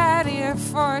sight of your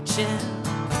fortune,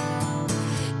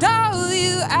 though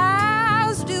you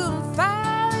eyes do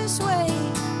find this way.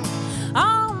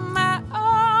 On my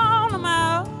own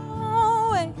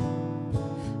way.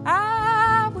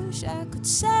 I wish I could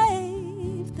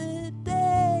save the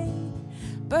day,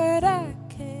 but I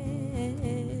can't.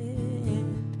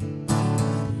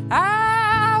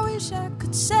 I wish I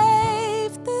could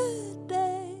save the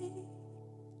day.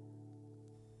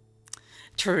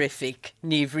 Terrific.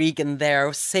 Niamh Regan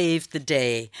there, Save the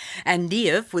Day. And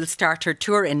Niamh will start her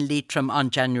tour in Leitrim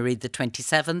on January the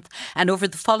 27th, and over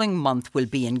the following month will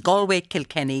be in Galway,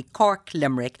 Kilkenny, Cork,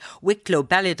 Limerick, Wicklow,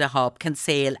 Ballydahop,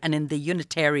 Kinsale, and in the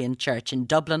Unitarian Church in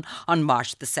Dublin on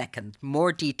March the 2nd.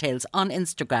 More details on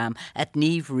Instagram at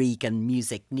Niamh Regan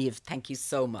Music. Niamh, thank you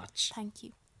so much. Thank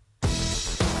you.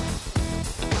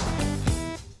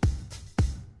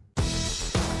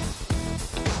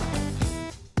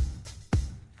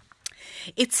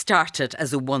 It started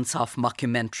as a once-off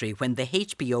mockumentary when the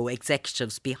HBO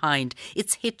executives behind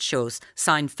its hit shows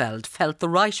Seinfeld felt the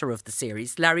writer of the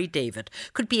series, Larry David,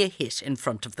 could be a hit in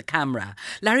front of the camera.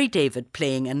 Larry David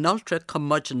playing an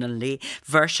ultra-curmudgeonly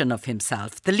version of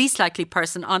himself, the least likely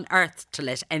person on earth to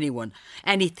let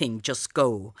anything just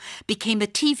go, became a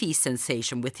TV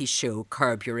sensation with his show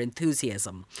Curb Your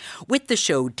Enthusiasm. With the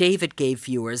show, David gave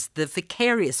viewers the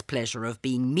vicarious pleasure of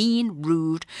being mean,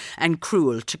 rude and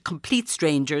cruel to complete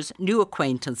strangers, new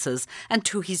acquaintances, and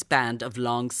to his band of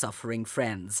long-suffering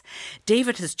friends.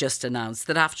 David has just announced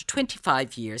that after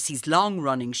 25 years, his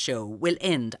long-running show will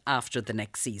end after the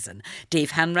next season.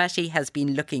 Dave Hanratty has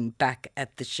been looking back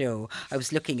at the show. I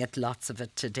was looking at lots of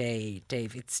it today,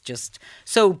 Dave. It's just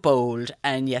so bold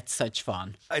and yet such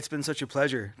fun. It's been such a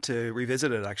pleasure to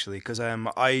revisit it, actually, because I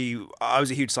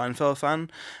was a huge Seinfeld fan,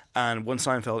 and once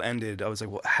Seinfeld ended, I was like,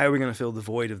 well, how are we going to fill the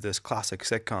void of this classic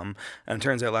sitcom? And it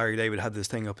turns out Larry David had this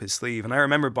thing up his sleeve. And I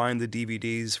remember buying the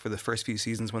DVDs for the first few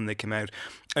seasons when they came out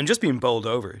and just being bowled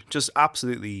over, just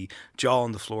absolutely jaw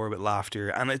on the floor with laughter.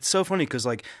 And it's so funny because,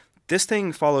 like, this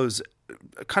thing follows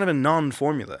kind of a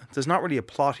non-formula. There's not really a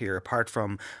plot here apart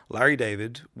from Larry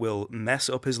David will mess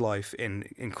up his life in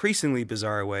increasingly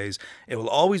bizarre ways. It will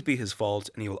always be his fault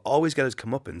and he will always get his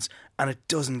comeuppance, and it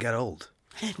doesn't get old.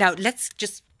 Now, let's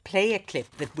just play a clip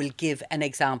that will give an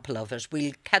example of it.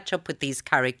 We'll catch up with these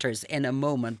characters in a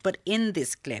moment. But in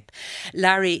this clip,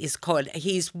 Larry is called,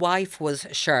 his wife was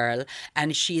Cheryl,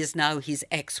 and she is now his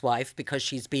ex-wife because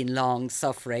she's been long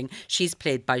suffering. She's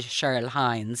played by Cheryl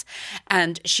Hines.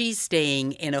 And she's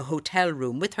staying in a hotel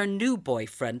room with her new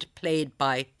boyfriend, played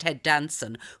by Ted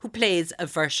Danson, who plays a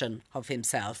version of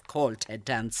himself called Ted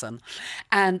Danson.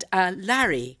 And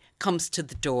Larry comes to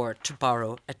the door to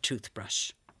borrow a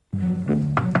toothbrush.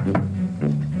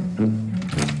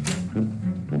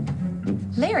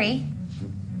 Larry?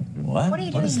 What? What are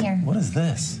you doing here? What is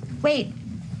this? Wait,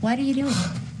 what are you doing?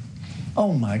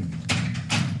 Oh my...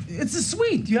 It's a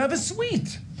suite. You have a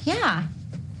suite. Yeah.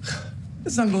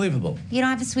 It's unbelievable. You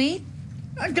don't have a suite?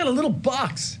 I've got a little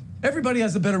box. Everybody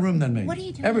has a better room than me. What are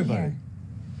you doing Everybody. here?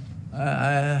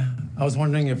 I was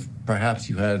wondering if perhaps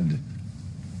you had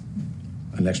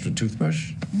an extra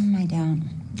toothbrush. I don't.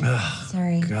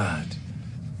 Sorry. God.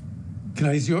 Can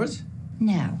I use yours?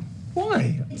 No.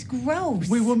 Why? It's gross.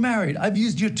 We were married. I've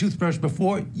used your toothbrush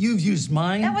before. You've used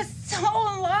mine. That was so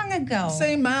long ago.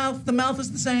 Same mouth. The mouth is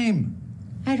the same.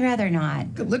 I'd rather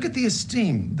not. Look at the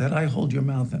esteem that I hold your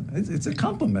mouth in. It's a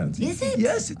compliment. Is it?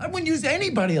 Yes. I wouldn't use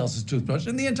anybody else's toothbrush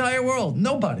in the entire world.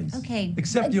 Nobody's. Okay.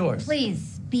 Except yours.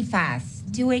 Please, be fast.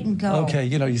 Do it and go. Okay,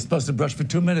 you know, you're supposed to brush for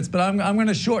 2 minutes, but I'm going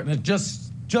to shorten it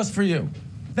just for you.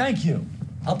 Thank you.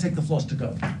 I'll take the floss to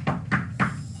go.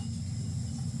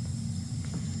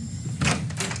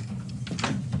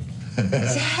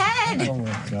 Ted! Oh,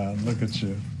 my God. Look at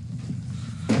you.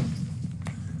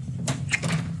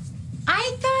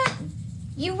 I thought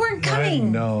You weren't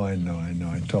coming. I know.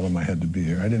 I told him I had to be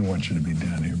here. I didn't want you to be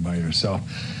down here by yourself.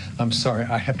 I'm sorry.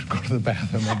 I have to go to the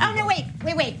bathroom. Oh, no,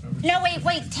 wait. No,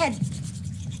 wait, Ted.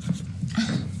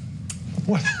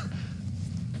 What?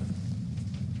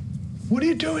 What are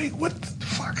you doing? What the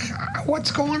fuck?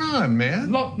 What's going on,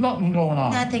 man? Nothing going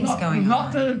on. Nothing's going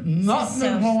on.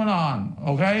 Nothing going on,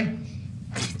 okay?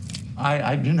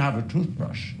 I didn't have a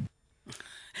toothbrush.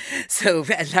 So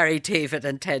Larry David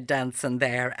and Ted Danson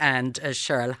there, and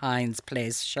Cheryl Hines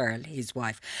plays Cheryl, his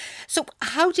wife. So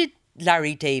how did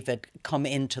Larry David come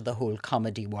into the whole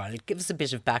comedy world? Give us a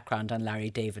bit of background on Larry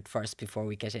David first before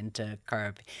we get into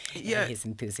Curb, his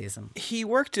enthusiasm. He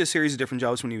worked a series of different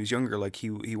jobs when he was younger. Like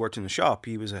he worked in a shop.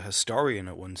 He was a historian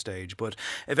at one stage, but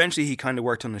eventually he kind of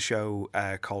worked on a show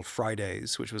called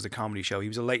Fridays, which was a comedy show. He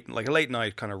was a late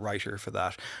night kind of writer for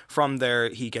that. From there,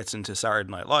 he gets into Saturday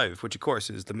Night Live, which of course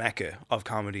is the mecca of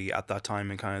comedy at that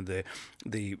time in kind of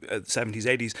the 70s,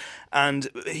 80s. And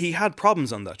he had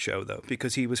problems on that show though,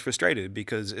 because he was frustrated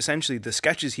because essentially the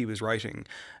sketches he was writing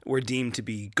were deemed to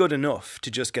be good enough to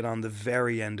just get on the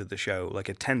very end of the show, like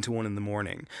at 10 to 1 in the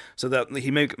morning, so that he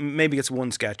maybe gets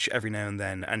one sketch every now and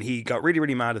then. And he got really,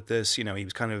 really mad at this. You know, he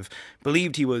was kind of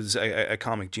believed he was a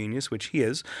comic genius, which he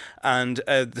is. And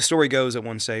the story goes at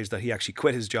one stage that he actually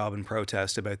quit his job in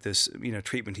protest about this,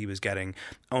 treatment he was getting,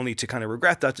 only to kind of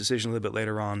regret that decision a little bit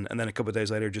later on. And then a couple of days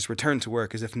later, just return to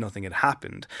work as if nothing had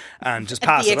happened and just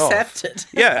pass it off. Accepted.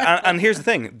 Yeah. And here's the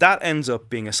thing. That ends up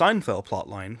being a Seinfeld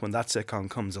plotline when that sitcom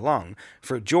comes along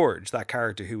for George, that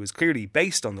character who was clearly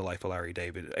based on the life of Larry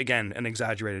David. Again, an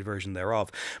exaggerated version thereof.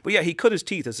 But yeah, he cut his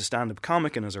teeth as a stand-up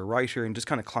comic and as a writer and just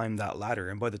kind of climbed that ladder.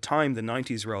 And by the time the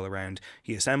 90s roll around,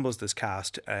 he assembles this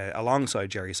cast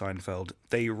alongside Jerry Seinfeld.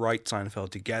 They write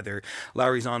Seinfeld together.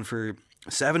 Larry's on for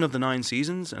 7 of the 9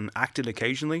 seasons and acted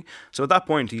occasionally. So at that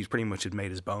point, he pretty much had made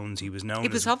his bones. He was known.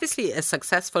 It was obviously a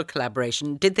successful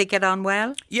collaboration. Did they get on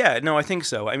well? Yeah, no, I think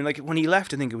so. I mean, like when he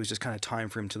left, I think it was just kind of time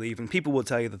for him to leave. And people will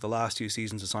tell you that the last 2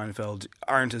 seasons of Seinfeld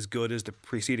aren't as good as the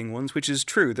preceding ones, which is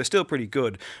true. They're still pretty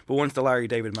good. But once the Larry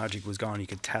David magic was gone, you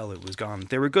could tell it was gone.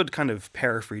 They were a good kind of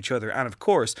pair for each other. And of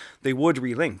course, they would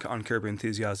relink on Curb Your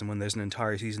Enthusiasm when there's an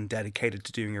entire season dedicated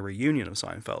to doing a reunion of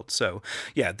Seinfeld. So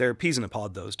yeah, they're peas in a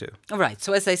pod, those two. All right.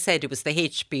 So as I said, it was the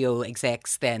HBO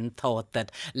execs then thought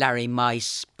that Larry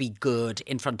might be good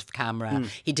in front of camera.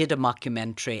 He did a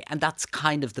mockumentary, and that's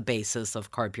kind of the basis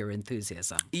of Curb Your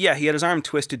Enthusiasm. Yeah, he had his arm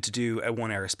twisted to do a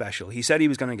 1-hour special. He said he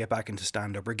was going to get back into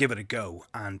stand-up or give it a go,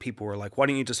 and people were like, why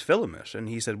don't you just film it? And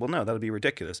he said, well, no, that'll be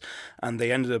ridiculous. And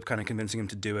they ended up kind of convincing him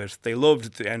to do it. They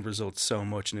loved the end result so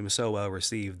much, and it was so well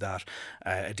received that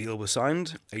a deal was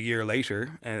signed. A year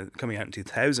later, coming out in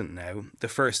 2000 now, the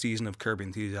first season of Curb Your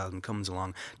Enthusiasm comes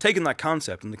along, taking that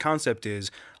concept, and the concept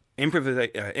is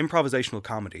improvisational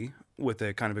comedy with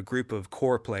a kind of a group of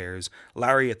core players,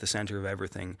 Larry at the center of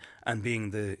everything and being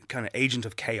the kind of agent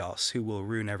of chaos who will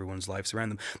ruin everyone's lives around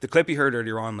them. The clip you heard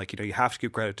earlier on, you have to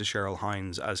give credit to Cheryl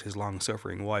Hines as his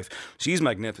long-suffering wife. She's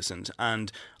magnificent,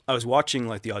 and I was watching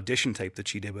the audition tape that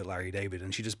she did with Larry David,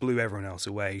 and she just blew everyone else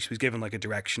away. She was given a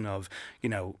direction of,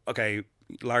 okay,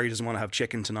 Larry doesn't want to have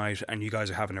chicken tonight and you guys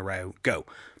are having a row, go.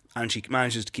 And she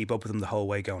manages to keep up with him the whole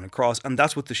way going across. And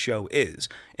that's what the show is.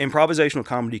 Improvisational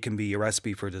comedy can be a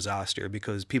recipe for disaster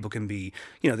because people can be,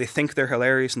 they think they're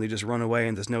hilarious and they just run away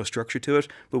and there's no structure to it.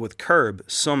 But with Curb,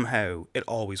 somehow it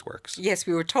always works. Yes,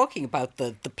 we were talking about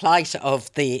the plight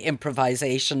of the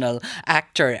improvisational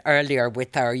actor earlier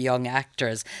with our young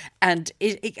actors. And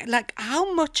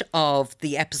how much of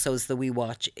the episodes that we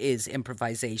watch is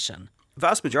improvisation?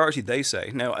 Vast majority, they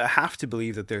say. Now, I have to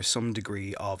believe that there's some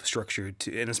degree of structure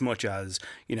in as much as,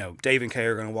 Dave and Kay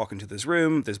are going to walk into this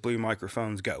room, there's blue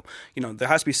microphones, go. There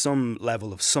has to be some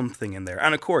level of something in there.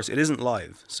 And of course, it isn't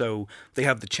live, so they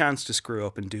have the chance to screw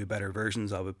up and do better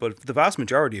versions of it. But the vast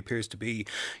majority appears to be,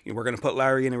 we're going to put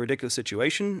Larry in a ridiculous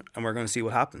situation and we're going to see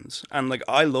what happens. And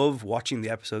I love watching the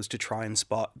episodes to try and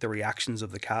spot the reactions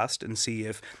of the cast and see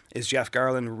is Jeff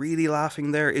Garlin really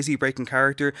laughing there? Is he breaking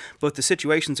character? But the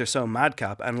situations are so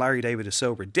madcap and Larry David is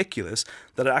so ridiculous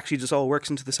that it actually just all works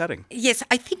into the setting. Yes,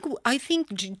 I think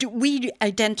we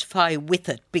identify with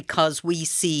it because we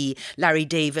see Larry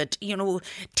David,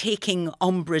 taking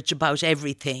umbrage about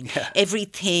everything. Yeah.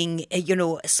 Everything,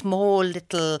 small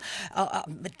little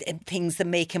things that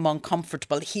make him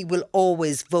uncomfortable. He will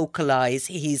always vocalise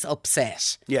he's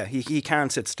upset. Yeah, he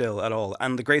can't sit still at all.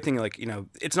 And the great thing,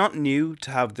 it's not new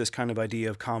to have this kind of idea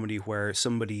of comedy where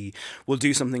somebody will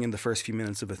do something in the first few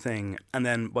minutes of a thing thing, and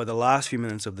then by the last few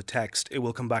minutes of the text, it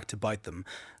will come back to bite them.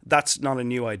 That's not a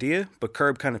new idea, but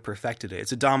Curb kind of perfected it.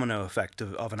 It's a domino effect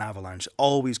of an avalanche,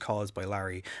 always caused by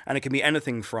Larry. And it can be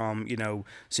anything from,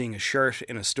 seeing a shirt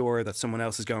in a store that someone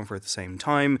else is going for at the same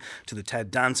time, to the Ted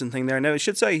Danson thing there. Now, I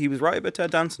should say, he was right about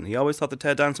Ted Danson. He always thought that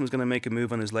Ted Danson was going to make a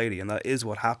move on his lady, and that is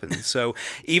what happened. So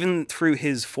even through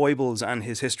his foibles and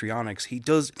his histrionics, he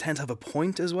does tend to have a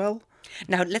point as well.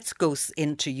 Now, let's go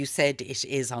into, you said it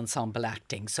is ensemble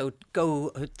acting, so go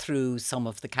through some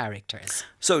of the characters.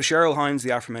 So Cheryl Hines, the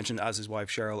aforementioned as his wife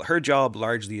Cheryl, her job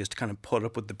largely is to kind of put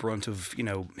up with the brunt of,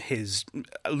 his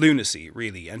lunacy,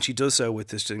 really. And she does so with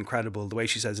this incredible, the way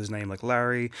she says his name, like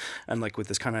Larry, and like with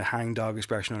this kind of hangdog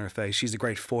expression on her face. She's a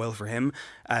great foil for him.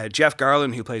 Jeff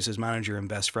Garlin, who plays his manager and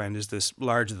best friend, is this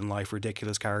larger-than-life,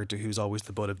 ridiculous character who's always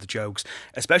the butt of the jokes,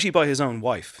 especially by his own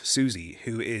wife, Susie,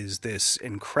 who is this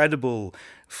incredible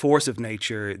force of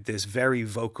nature, this very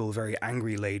vocal, very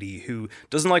angry lady who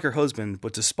doesn't like her husband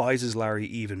but despises Larry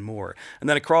even more. And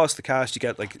then across the cast you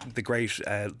get like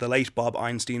the late Bob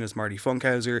Einstein as Marty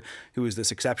Funkhauser, who is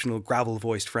this exceptional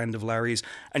gravel-voiced friend of Larry's,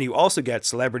 and you also get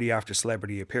celebrity after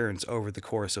celebrity appearance over the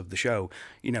course of the show.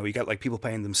 You get like people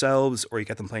playing themselves, or you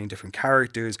get them playing different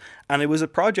characters, and it was a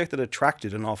project that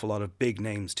attracted an awful lot of big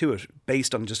names to it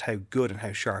based on just how good and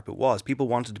how sharp it was. People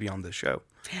wanted to be on this show.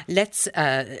 Let's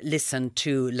listen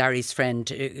to Larry's friend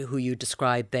who you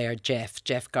described there, Jeff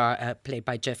played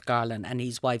by Jeff Garland, and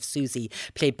his wife Susie,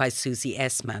 played by Susie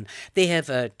Essman. They have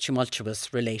a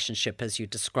tumultuous relationship, as you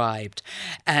described.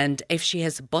 And if she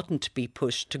has a button to be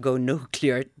pushed to go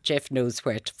nuclear, Jeff knows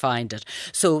where to find it.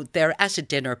 So they're at a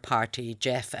dinner party,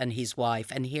 Jeff and his wife,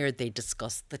 and here they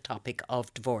discuss the topic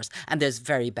of divorce. And there's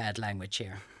very bad language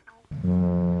here.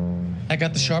 I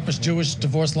got the sharpest Jewish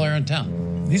divorce lawyer in town.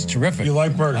 He's terrific. You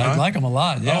like Bert, huh? I like him a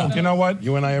lot, yeah. Oh, you know what?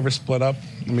 You and I ever split up?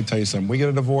 Let me tell you something. We get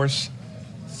a divorce,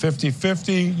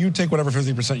 50-50. You take whatever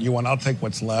 50% you want. I'll take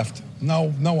what's left.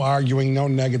 No arguing, no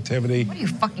negativity. What, are you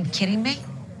fucking kidding me?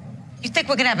 You think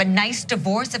we're gonna have a nice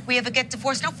divorce if we ever get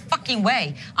divorced? No fucking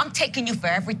way. I'm taking you for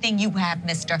everything you have,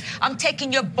 mister. I'm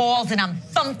taking your balls and I'm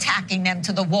thumbtacking them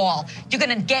to the wall. You're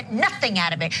gonna get nothing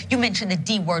out of it. You mentioned the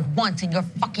D word once in your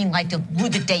fucking life. You'll rue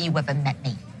the day you ever met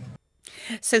me.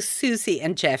 So Susie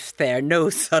and Jeff there, no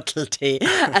subtlety.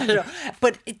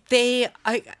 But they...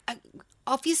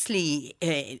 Obviously,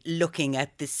 looking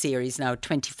at this series now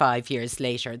 25 years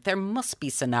later, there must be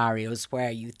scenarios where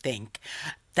you think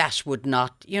that would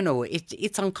not,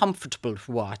 it's uncomfortable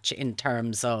to watch in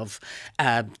terms of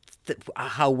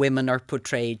how women are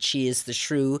portrayed. She is the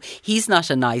shrew. He's not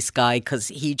a nice guy because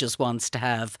he just wants to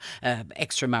have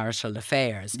extramarital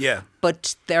affairs. Yeah.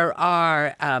 But there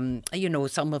are,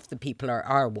 some of the people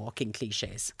are walking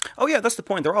cliches. Oh yeah, that's the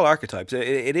point. They're all archetypes.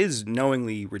 It is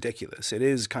knowingly ridiculous. It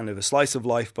is kind of a slice of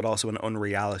life, but also an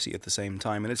unreality at the same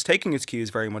time. And it's taking its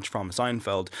cues very much from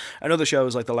Seinfeld and other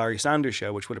shows like the Larry Sanders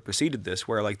Show, which would have preceded this,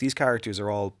 where like these characters are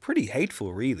all pretty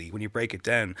hateful, really, when you break it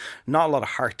down. Not a lot of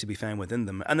heart to be found within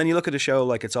them. And then you look at a show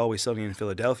like It's Always Sunny in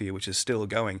Philadelphia, which is still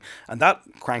going, and that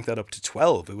cranked that up to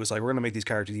 12. It was like, we're going to make these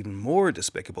characters even more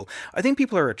despicable. I think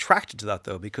people are attracted to that,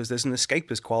 though, because there's an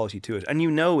escapist quality to it, and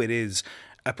it is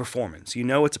a performance.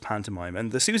 It's a pantomime.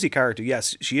 And the Susie character,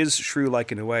 yes, she is shrew-like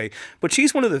in a way, but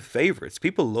she's one of the favourites.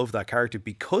 People love that character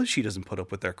because she doesn't put up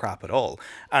with their crap at all.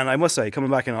 And I must say,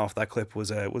 coming back in off that clip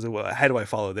was a how do I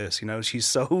follow this? She's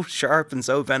so sharp and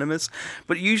so venomous,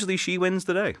 but usually she wins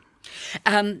the day.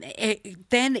 Then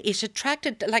it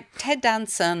attracted like Ted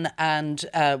Danson and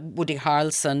Woody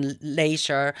Harrelson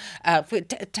later.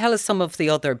 Tell us some of the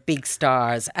other big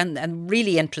stars and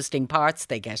really interesting parts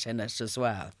they get in it as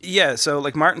well. Yeah, so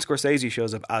like Martin Scorsese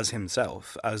shows up as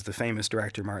himself, as the famous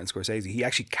director Martin Scorsese. He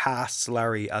actually casts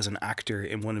Larry as an actor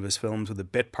in one of his films with a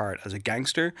bit part as a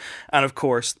gangster. And of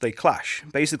course, they clash.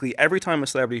 Basically, every time a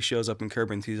celebrity shows up in Curb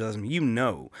Your Enthusiasm,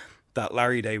 that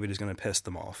Larry David is going to piss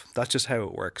them off. That's just how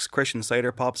it works. Christian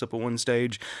Slater pops up at one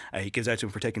stage. He gives out to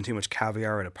him for taking too much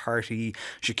caviar at a party.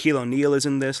 Shaquille O'Neal is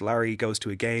in this. Larry goes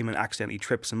to a game and accidentally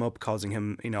trips him up, causing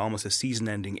him, almost a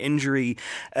season-ending injury.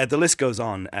 The list goes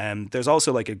on. There's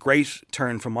also like a great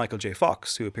turn from Michael J.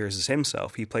 Fox, who appears as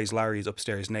himself. He plays Larry's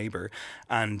upstairs neighbour,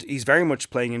 and he's very much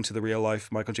playing into the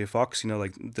real-life Michael J. Fox.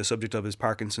 Like the subject of his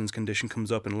Parkinson's condition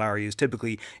comes up, and Larry is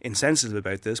typically insensitive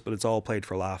about this, but it's all played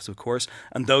for laughs, of course.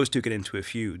 And those two took it into a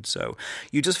feud. So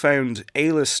you just found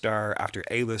A-list star after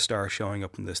A-list star showing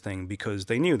up in this thing because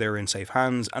they knew they were in safe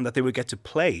hands and that they would get to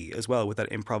play as well with that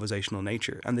improvisational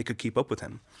nature, and they could keep up with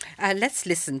him. Let's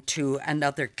listen to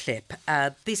another clip.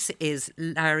 This is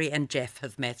Larry and Jeff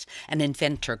have met an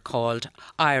inventor called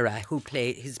Ira,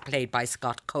 who's played by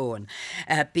Scott Cohen.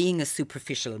 Being a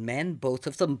superficial men, both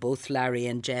of them, both Larry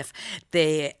and Jeff,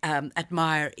 they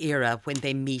admire Ira when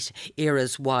they meet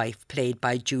Ira's wife, played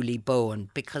by Julie Bowen,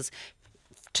 because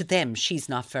to them, she's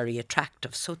not very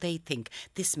attractive. So they think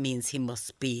this means he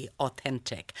must be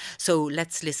authentic. So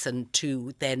let's listen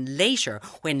to then later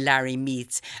when Larry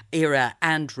meets Ira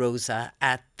and Rosa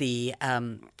at the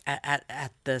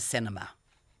cinema.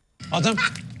 All done?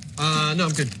 No,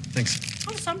 I'm good. Thanks.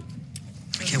 Awesome.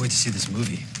 I can't wait to see this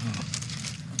movie. Oh,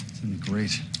 it's gonna be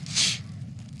great.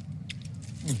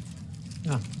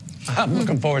 Yeah. I'm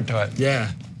looking forward to it.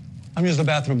 Yeah. I'm using the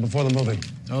bathroom before the movie.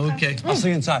 Okay. I'll see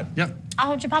you inside. Yep. I'll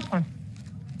hold your popcorn.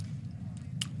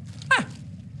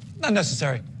 Not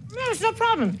necessary. No, it's no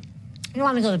problem. You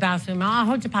want to go to the bathroom? I'll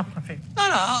hold your popcorn for you. No,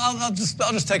 I'll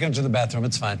just take him to the bathroom.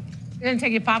 It's fine. You're going to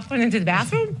take your popcorn into the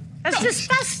bathroom? That's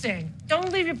disgusting.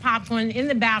 Don't leave your popcorn in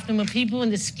the bathroom with people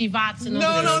in the skivats and No.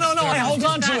 I hold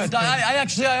on to it.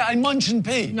 I munch and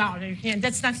pee. No, you can't.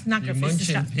 That's not good for Munch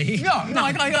and pee? No,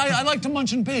 I like to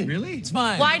munch and pee. Really? It's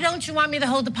fine. Why don't you want me to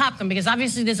hold the popcorn? Because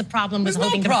obviously there's a problem with There's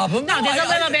holding no problem. No, there's a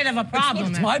little bit of a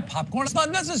problem. It's my popcorn. It's not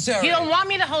necessary. You don't want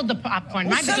me to hold the popcorn,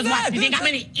 Who right? said Because that? what? You think I'm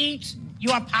going to eat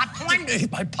your popcorn?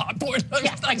 Eat my popcorn?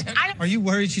 Yeah, I Are you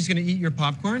worried she's gonna eat your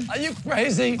popcorn? Are you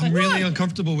crazy? I'm really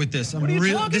uncomfortable with this. What are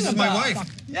you talking This is my about?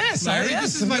 wife. Yes, Larry, yes.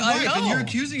 this is my I wife, know. and you're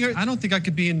accusing her. I don't think I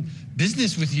could be in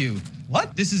business with you.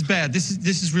 What? This is bad. This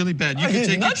is really bad. You Are can you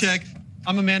take nuts? your check.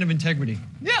 I'm a man of integrity.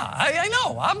 Yeah, I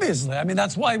know, obviously. I mean,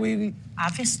 that's why we...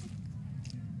 Obviously.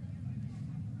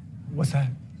 What's that?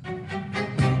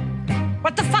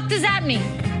 What the fuck does that mean?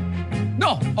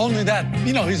 No, only that.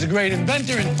 You know, he's a great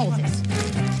inventor and... Hold this.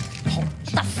 What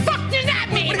the fuck does that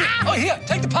mean, huh? Oh, here,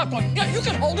 take the popcorn. Yeah, you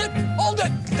can hold it. Hold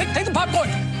it. Take the popcorn.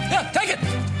 Yeah, take it.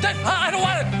 I don't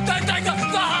want it. Take it.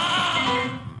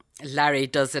 Ah! Larry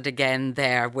does it again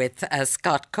there with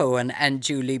Scott Cohen and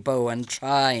Julie Bowen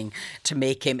trying to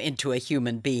make him into a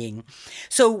human being.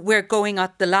 So we're going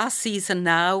at the last season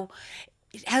now.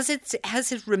 Has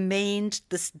it remained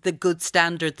the good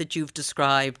standard that you've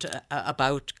described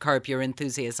about Curb Your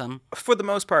Enthusiasm? For the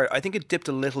most part, I think it dipped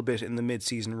a little bit in the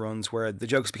mid-season runs where the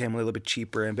jokes became a little bit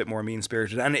cheaper and a bit more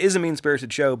mean-spirited. And it is a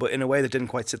mean-spirited show, but in a way that didn't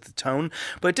quite set the tone.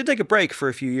 But it did take a break for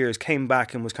a few years, came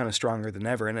back and was kind of stronger than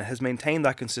ever, and it has maintained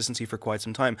that consistency for quite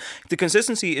some time. The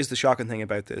consistency is the shocking thing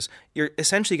about this. You're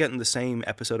essentially getting the same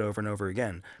episode over and over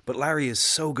again. But Larry is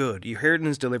so good. You hear it in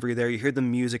his delivery there, you hear the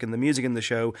music, and the music in the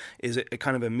show is a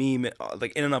kind of a meme,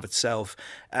 like in and of itself.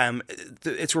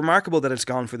 It's remarkable that it's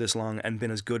gone for this long and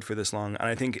been as good for this long, and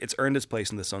I think it's earned its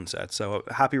place in the sunset. So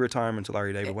happy retirement to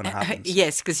Larry David when it happens.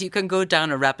 Yes, because you can go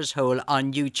down a rabbit hole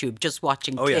on YouTube just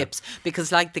watching clips,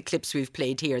 because like the clips we've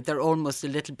played here, they're almost a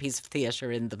little piece of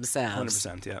theatre in themselves.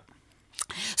 100%, yeah.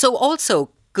 So also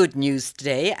good news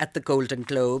today at the Golden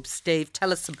Globes. Dave,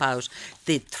 tell us about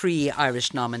the 3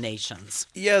 Irish nominations.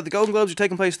 Yeah, the Golden Globes are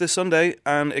taking place this Sunday,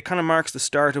 and it kind of marks the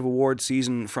start of award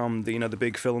season from the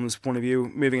big films point of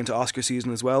view, moving into Oscar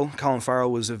season as well. Colin Farrell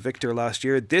was a victor last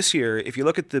year. This year, if you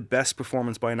look at the best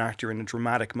performance by an actor in a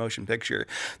dramatic motion picture,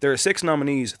 there are 6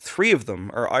 nominees. 3 of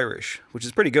them are Irish, which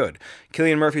is pretty good.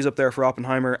 Cillian Murphy's up there for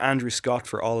Oppenheimer, Andrew Scott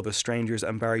for All of Us Strangers,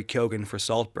 and Barry Keoghan for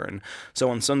Saltburn. So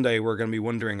on Sunday, we're going to be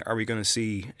wondering, are we going to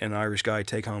see an Irish guy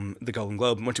take home the Golden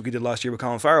Globe, much like we did last year with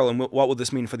Colin Farrell, and what will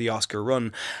this mean for the Oscar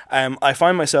run? I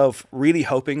find myself really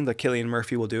hoping that Cillian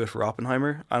Murphy will do it for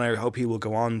Oppenheimer, and I hope he will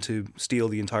go on to steal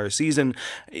the entire season.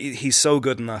 He's so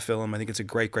good in that film. I think it's a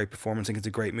great performance. I think it's a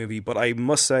great movie, but I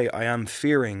must say I am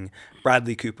fearing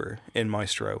Bradley Cooper in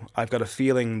Maestro. I've got a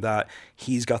feeling that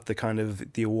he's got the kind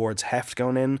of the awards heft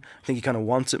going in. I think he kind of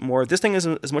wants it more. This thing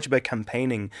isn't as much about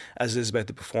campaigning as it is about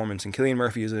the performance, and Cillian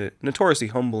Murphy is a notoriously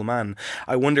humble man.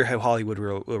 I wonder how Hollywood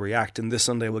will react, and this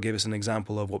Sunday will give us an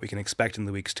example of what we can expect in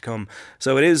the weeks to come.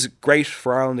 So it is great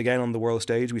for Ireland again on the world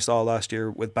stage. We saw last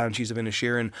year with Banshees of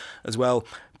Inisherin as well.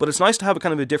 But it's nice to have a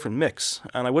kind of a different mix,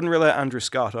 and I wouldn't rule out Andrew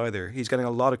Scott either. He's getting a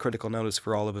lot of critical notice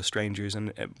for All of Us Strangers,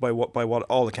 and by what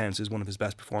all accounts is one of his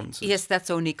best performances. Yes,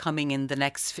 that's only coming in the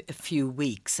next few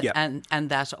weeks, and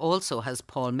that also has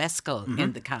Paul Mescal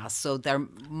in the cast, so there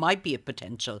might be a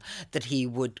potential that he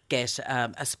would get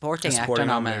a supporting actor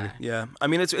nominated. Yeah, I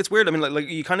mean it's weird. I mean like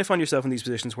you kind of find yourself in these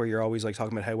positions where you're always like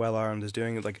talking about how well Ireland is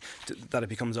doing, like that it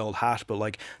becomes old hat, but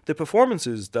like the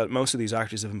performances that most of these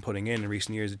actors have been putting in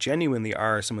recent years genuinely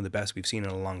are some of the best we've seen in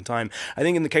a long time. I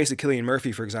think in the case of Cillian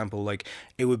Murphy, for example, like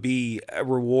it would be a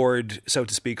reward, so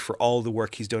to speak, for all the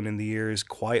work he's done in the years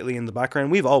quietly in the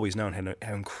background. We've always known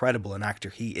how incredible an actor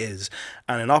he is,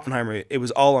 and in Oppenheimer it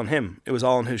was all on him. It was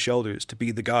all on his shoulders to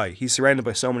be the guy. He's surrounded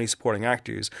by so many supporting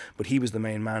actors, but he was the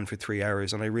main man for 3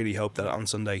 hours, and I really hope that on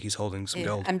Sunday he's holding some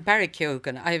gold. And Barry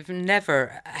Keoghan, I've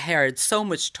never heard so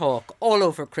much talk all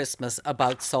over Christmas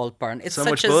about Saltburn. It's so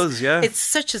such much buzz, yeah. It's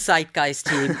such a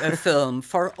zeitgeisty film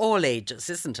for all ages,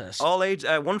 isn't it? All age,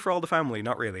 one for all the family,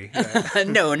 not really.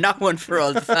 No, not one for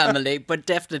all the family, but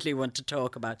definitely one to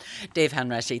talk about. Dave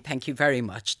Hanratty, thank you very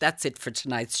much. That's it for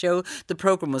tonight's show. The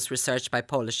programme was researched by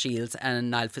Paula Shields and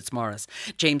Niall Fitzmaurice.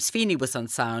 James Feeney was on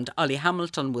sound. Ollie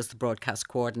Hamilton was the broadcast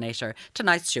coordinator.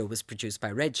 Tonight's show was produced by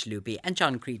Reg Luby, and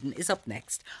John Creedon is up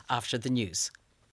next after the news.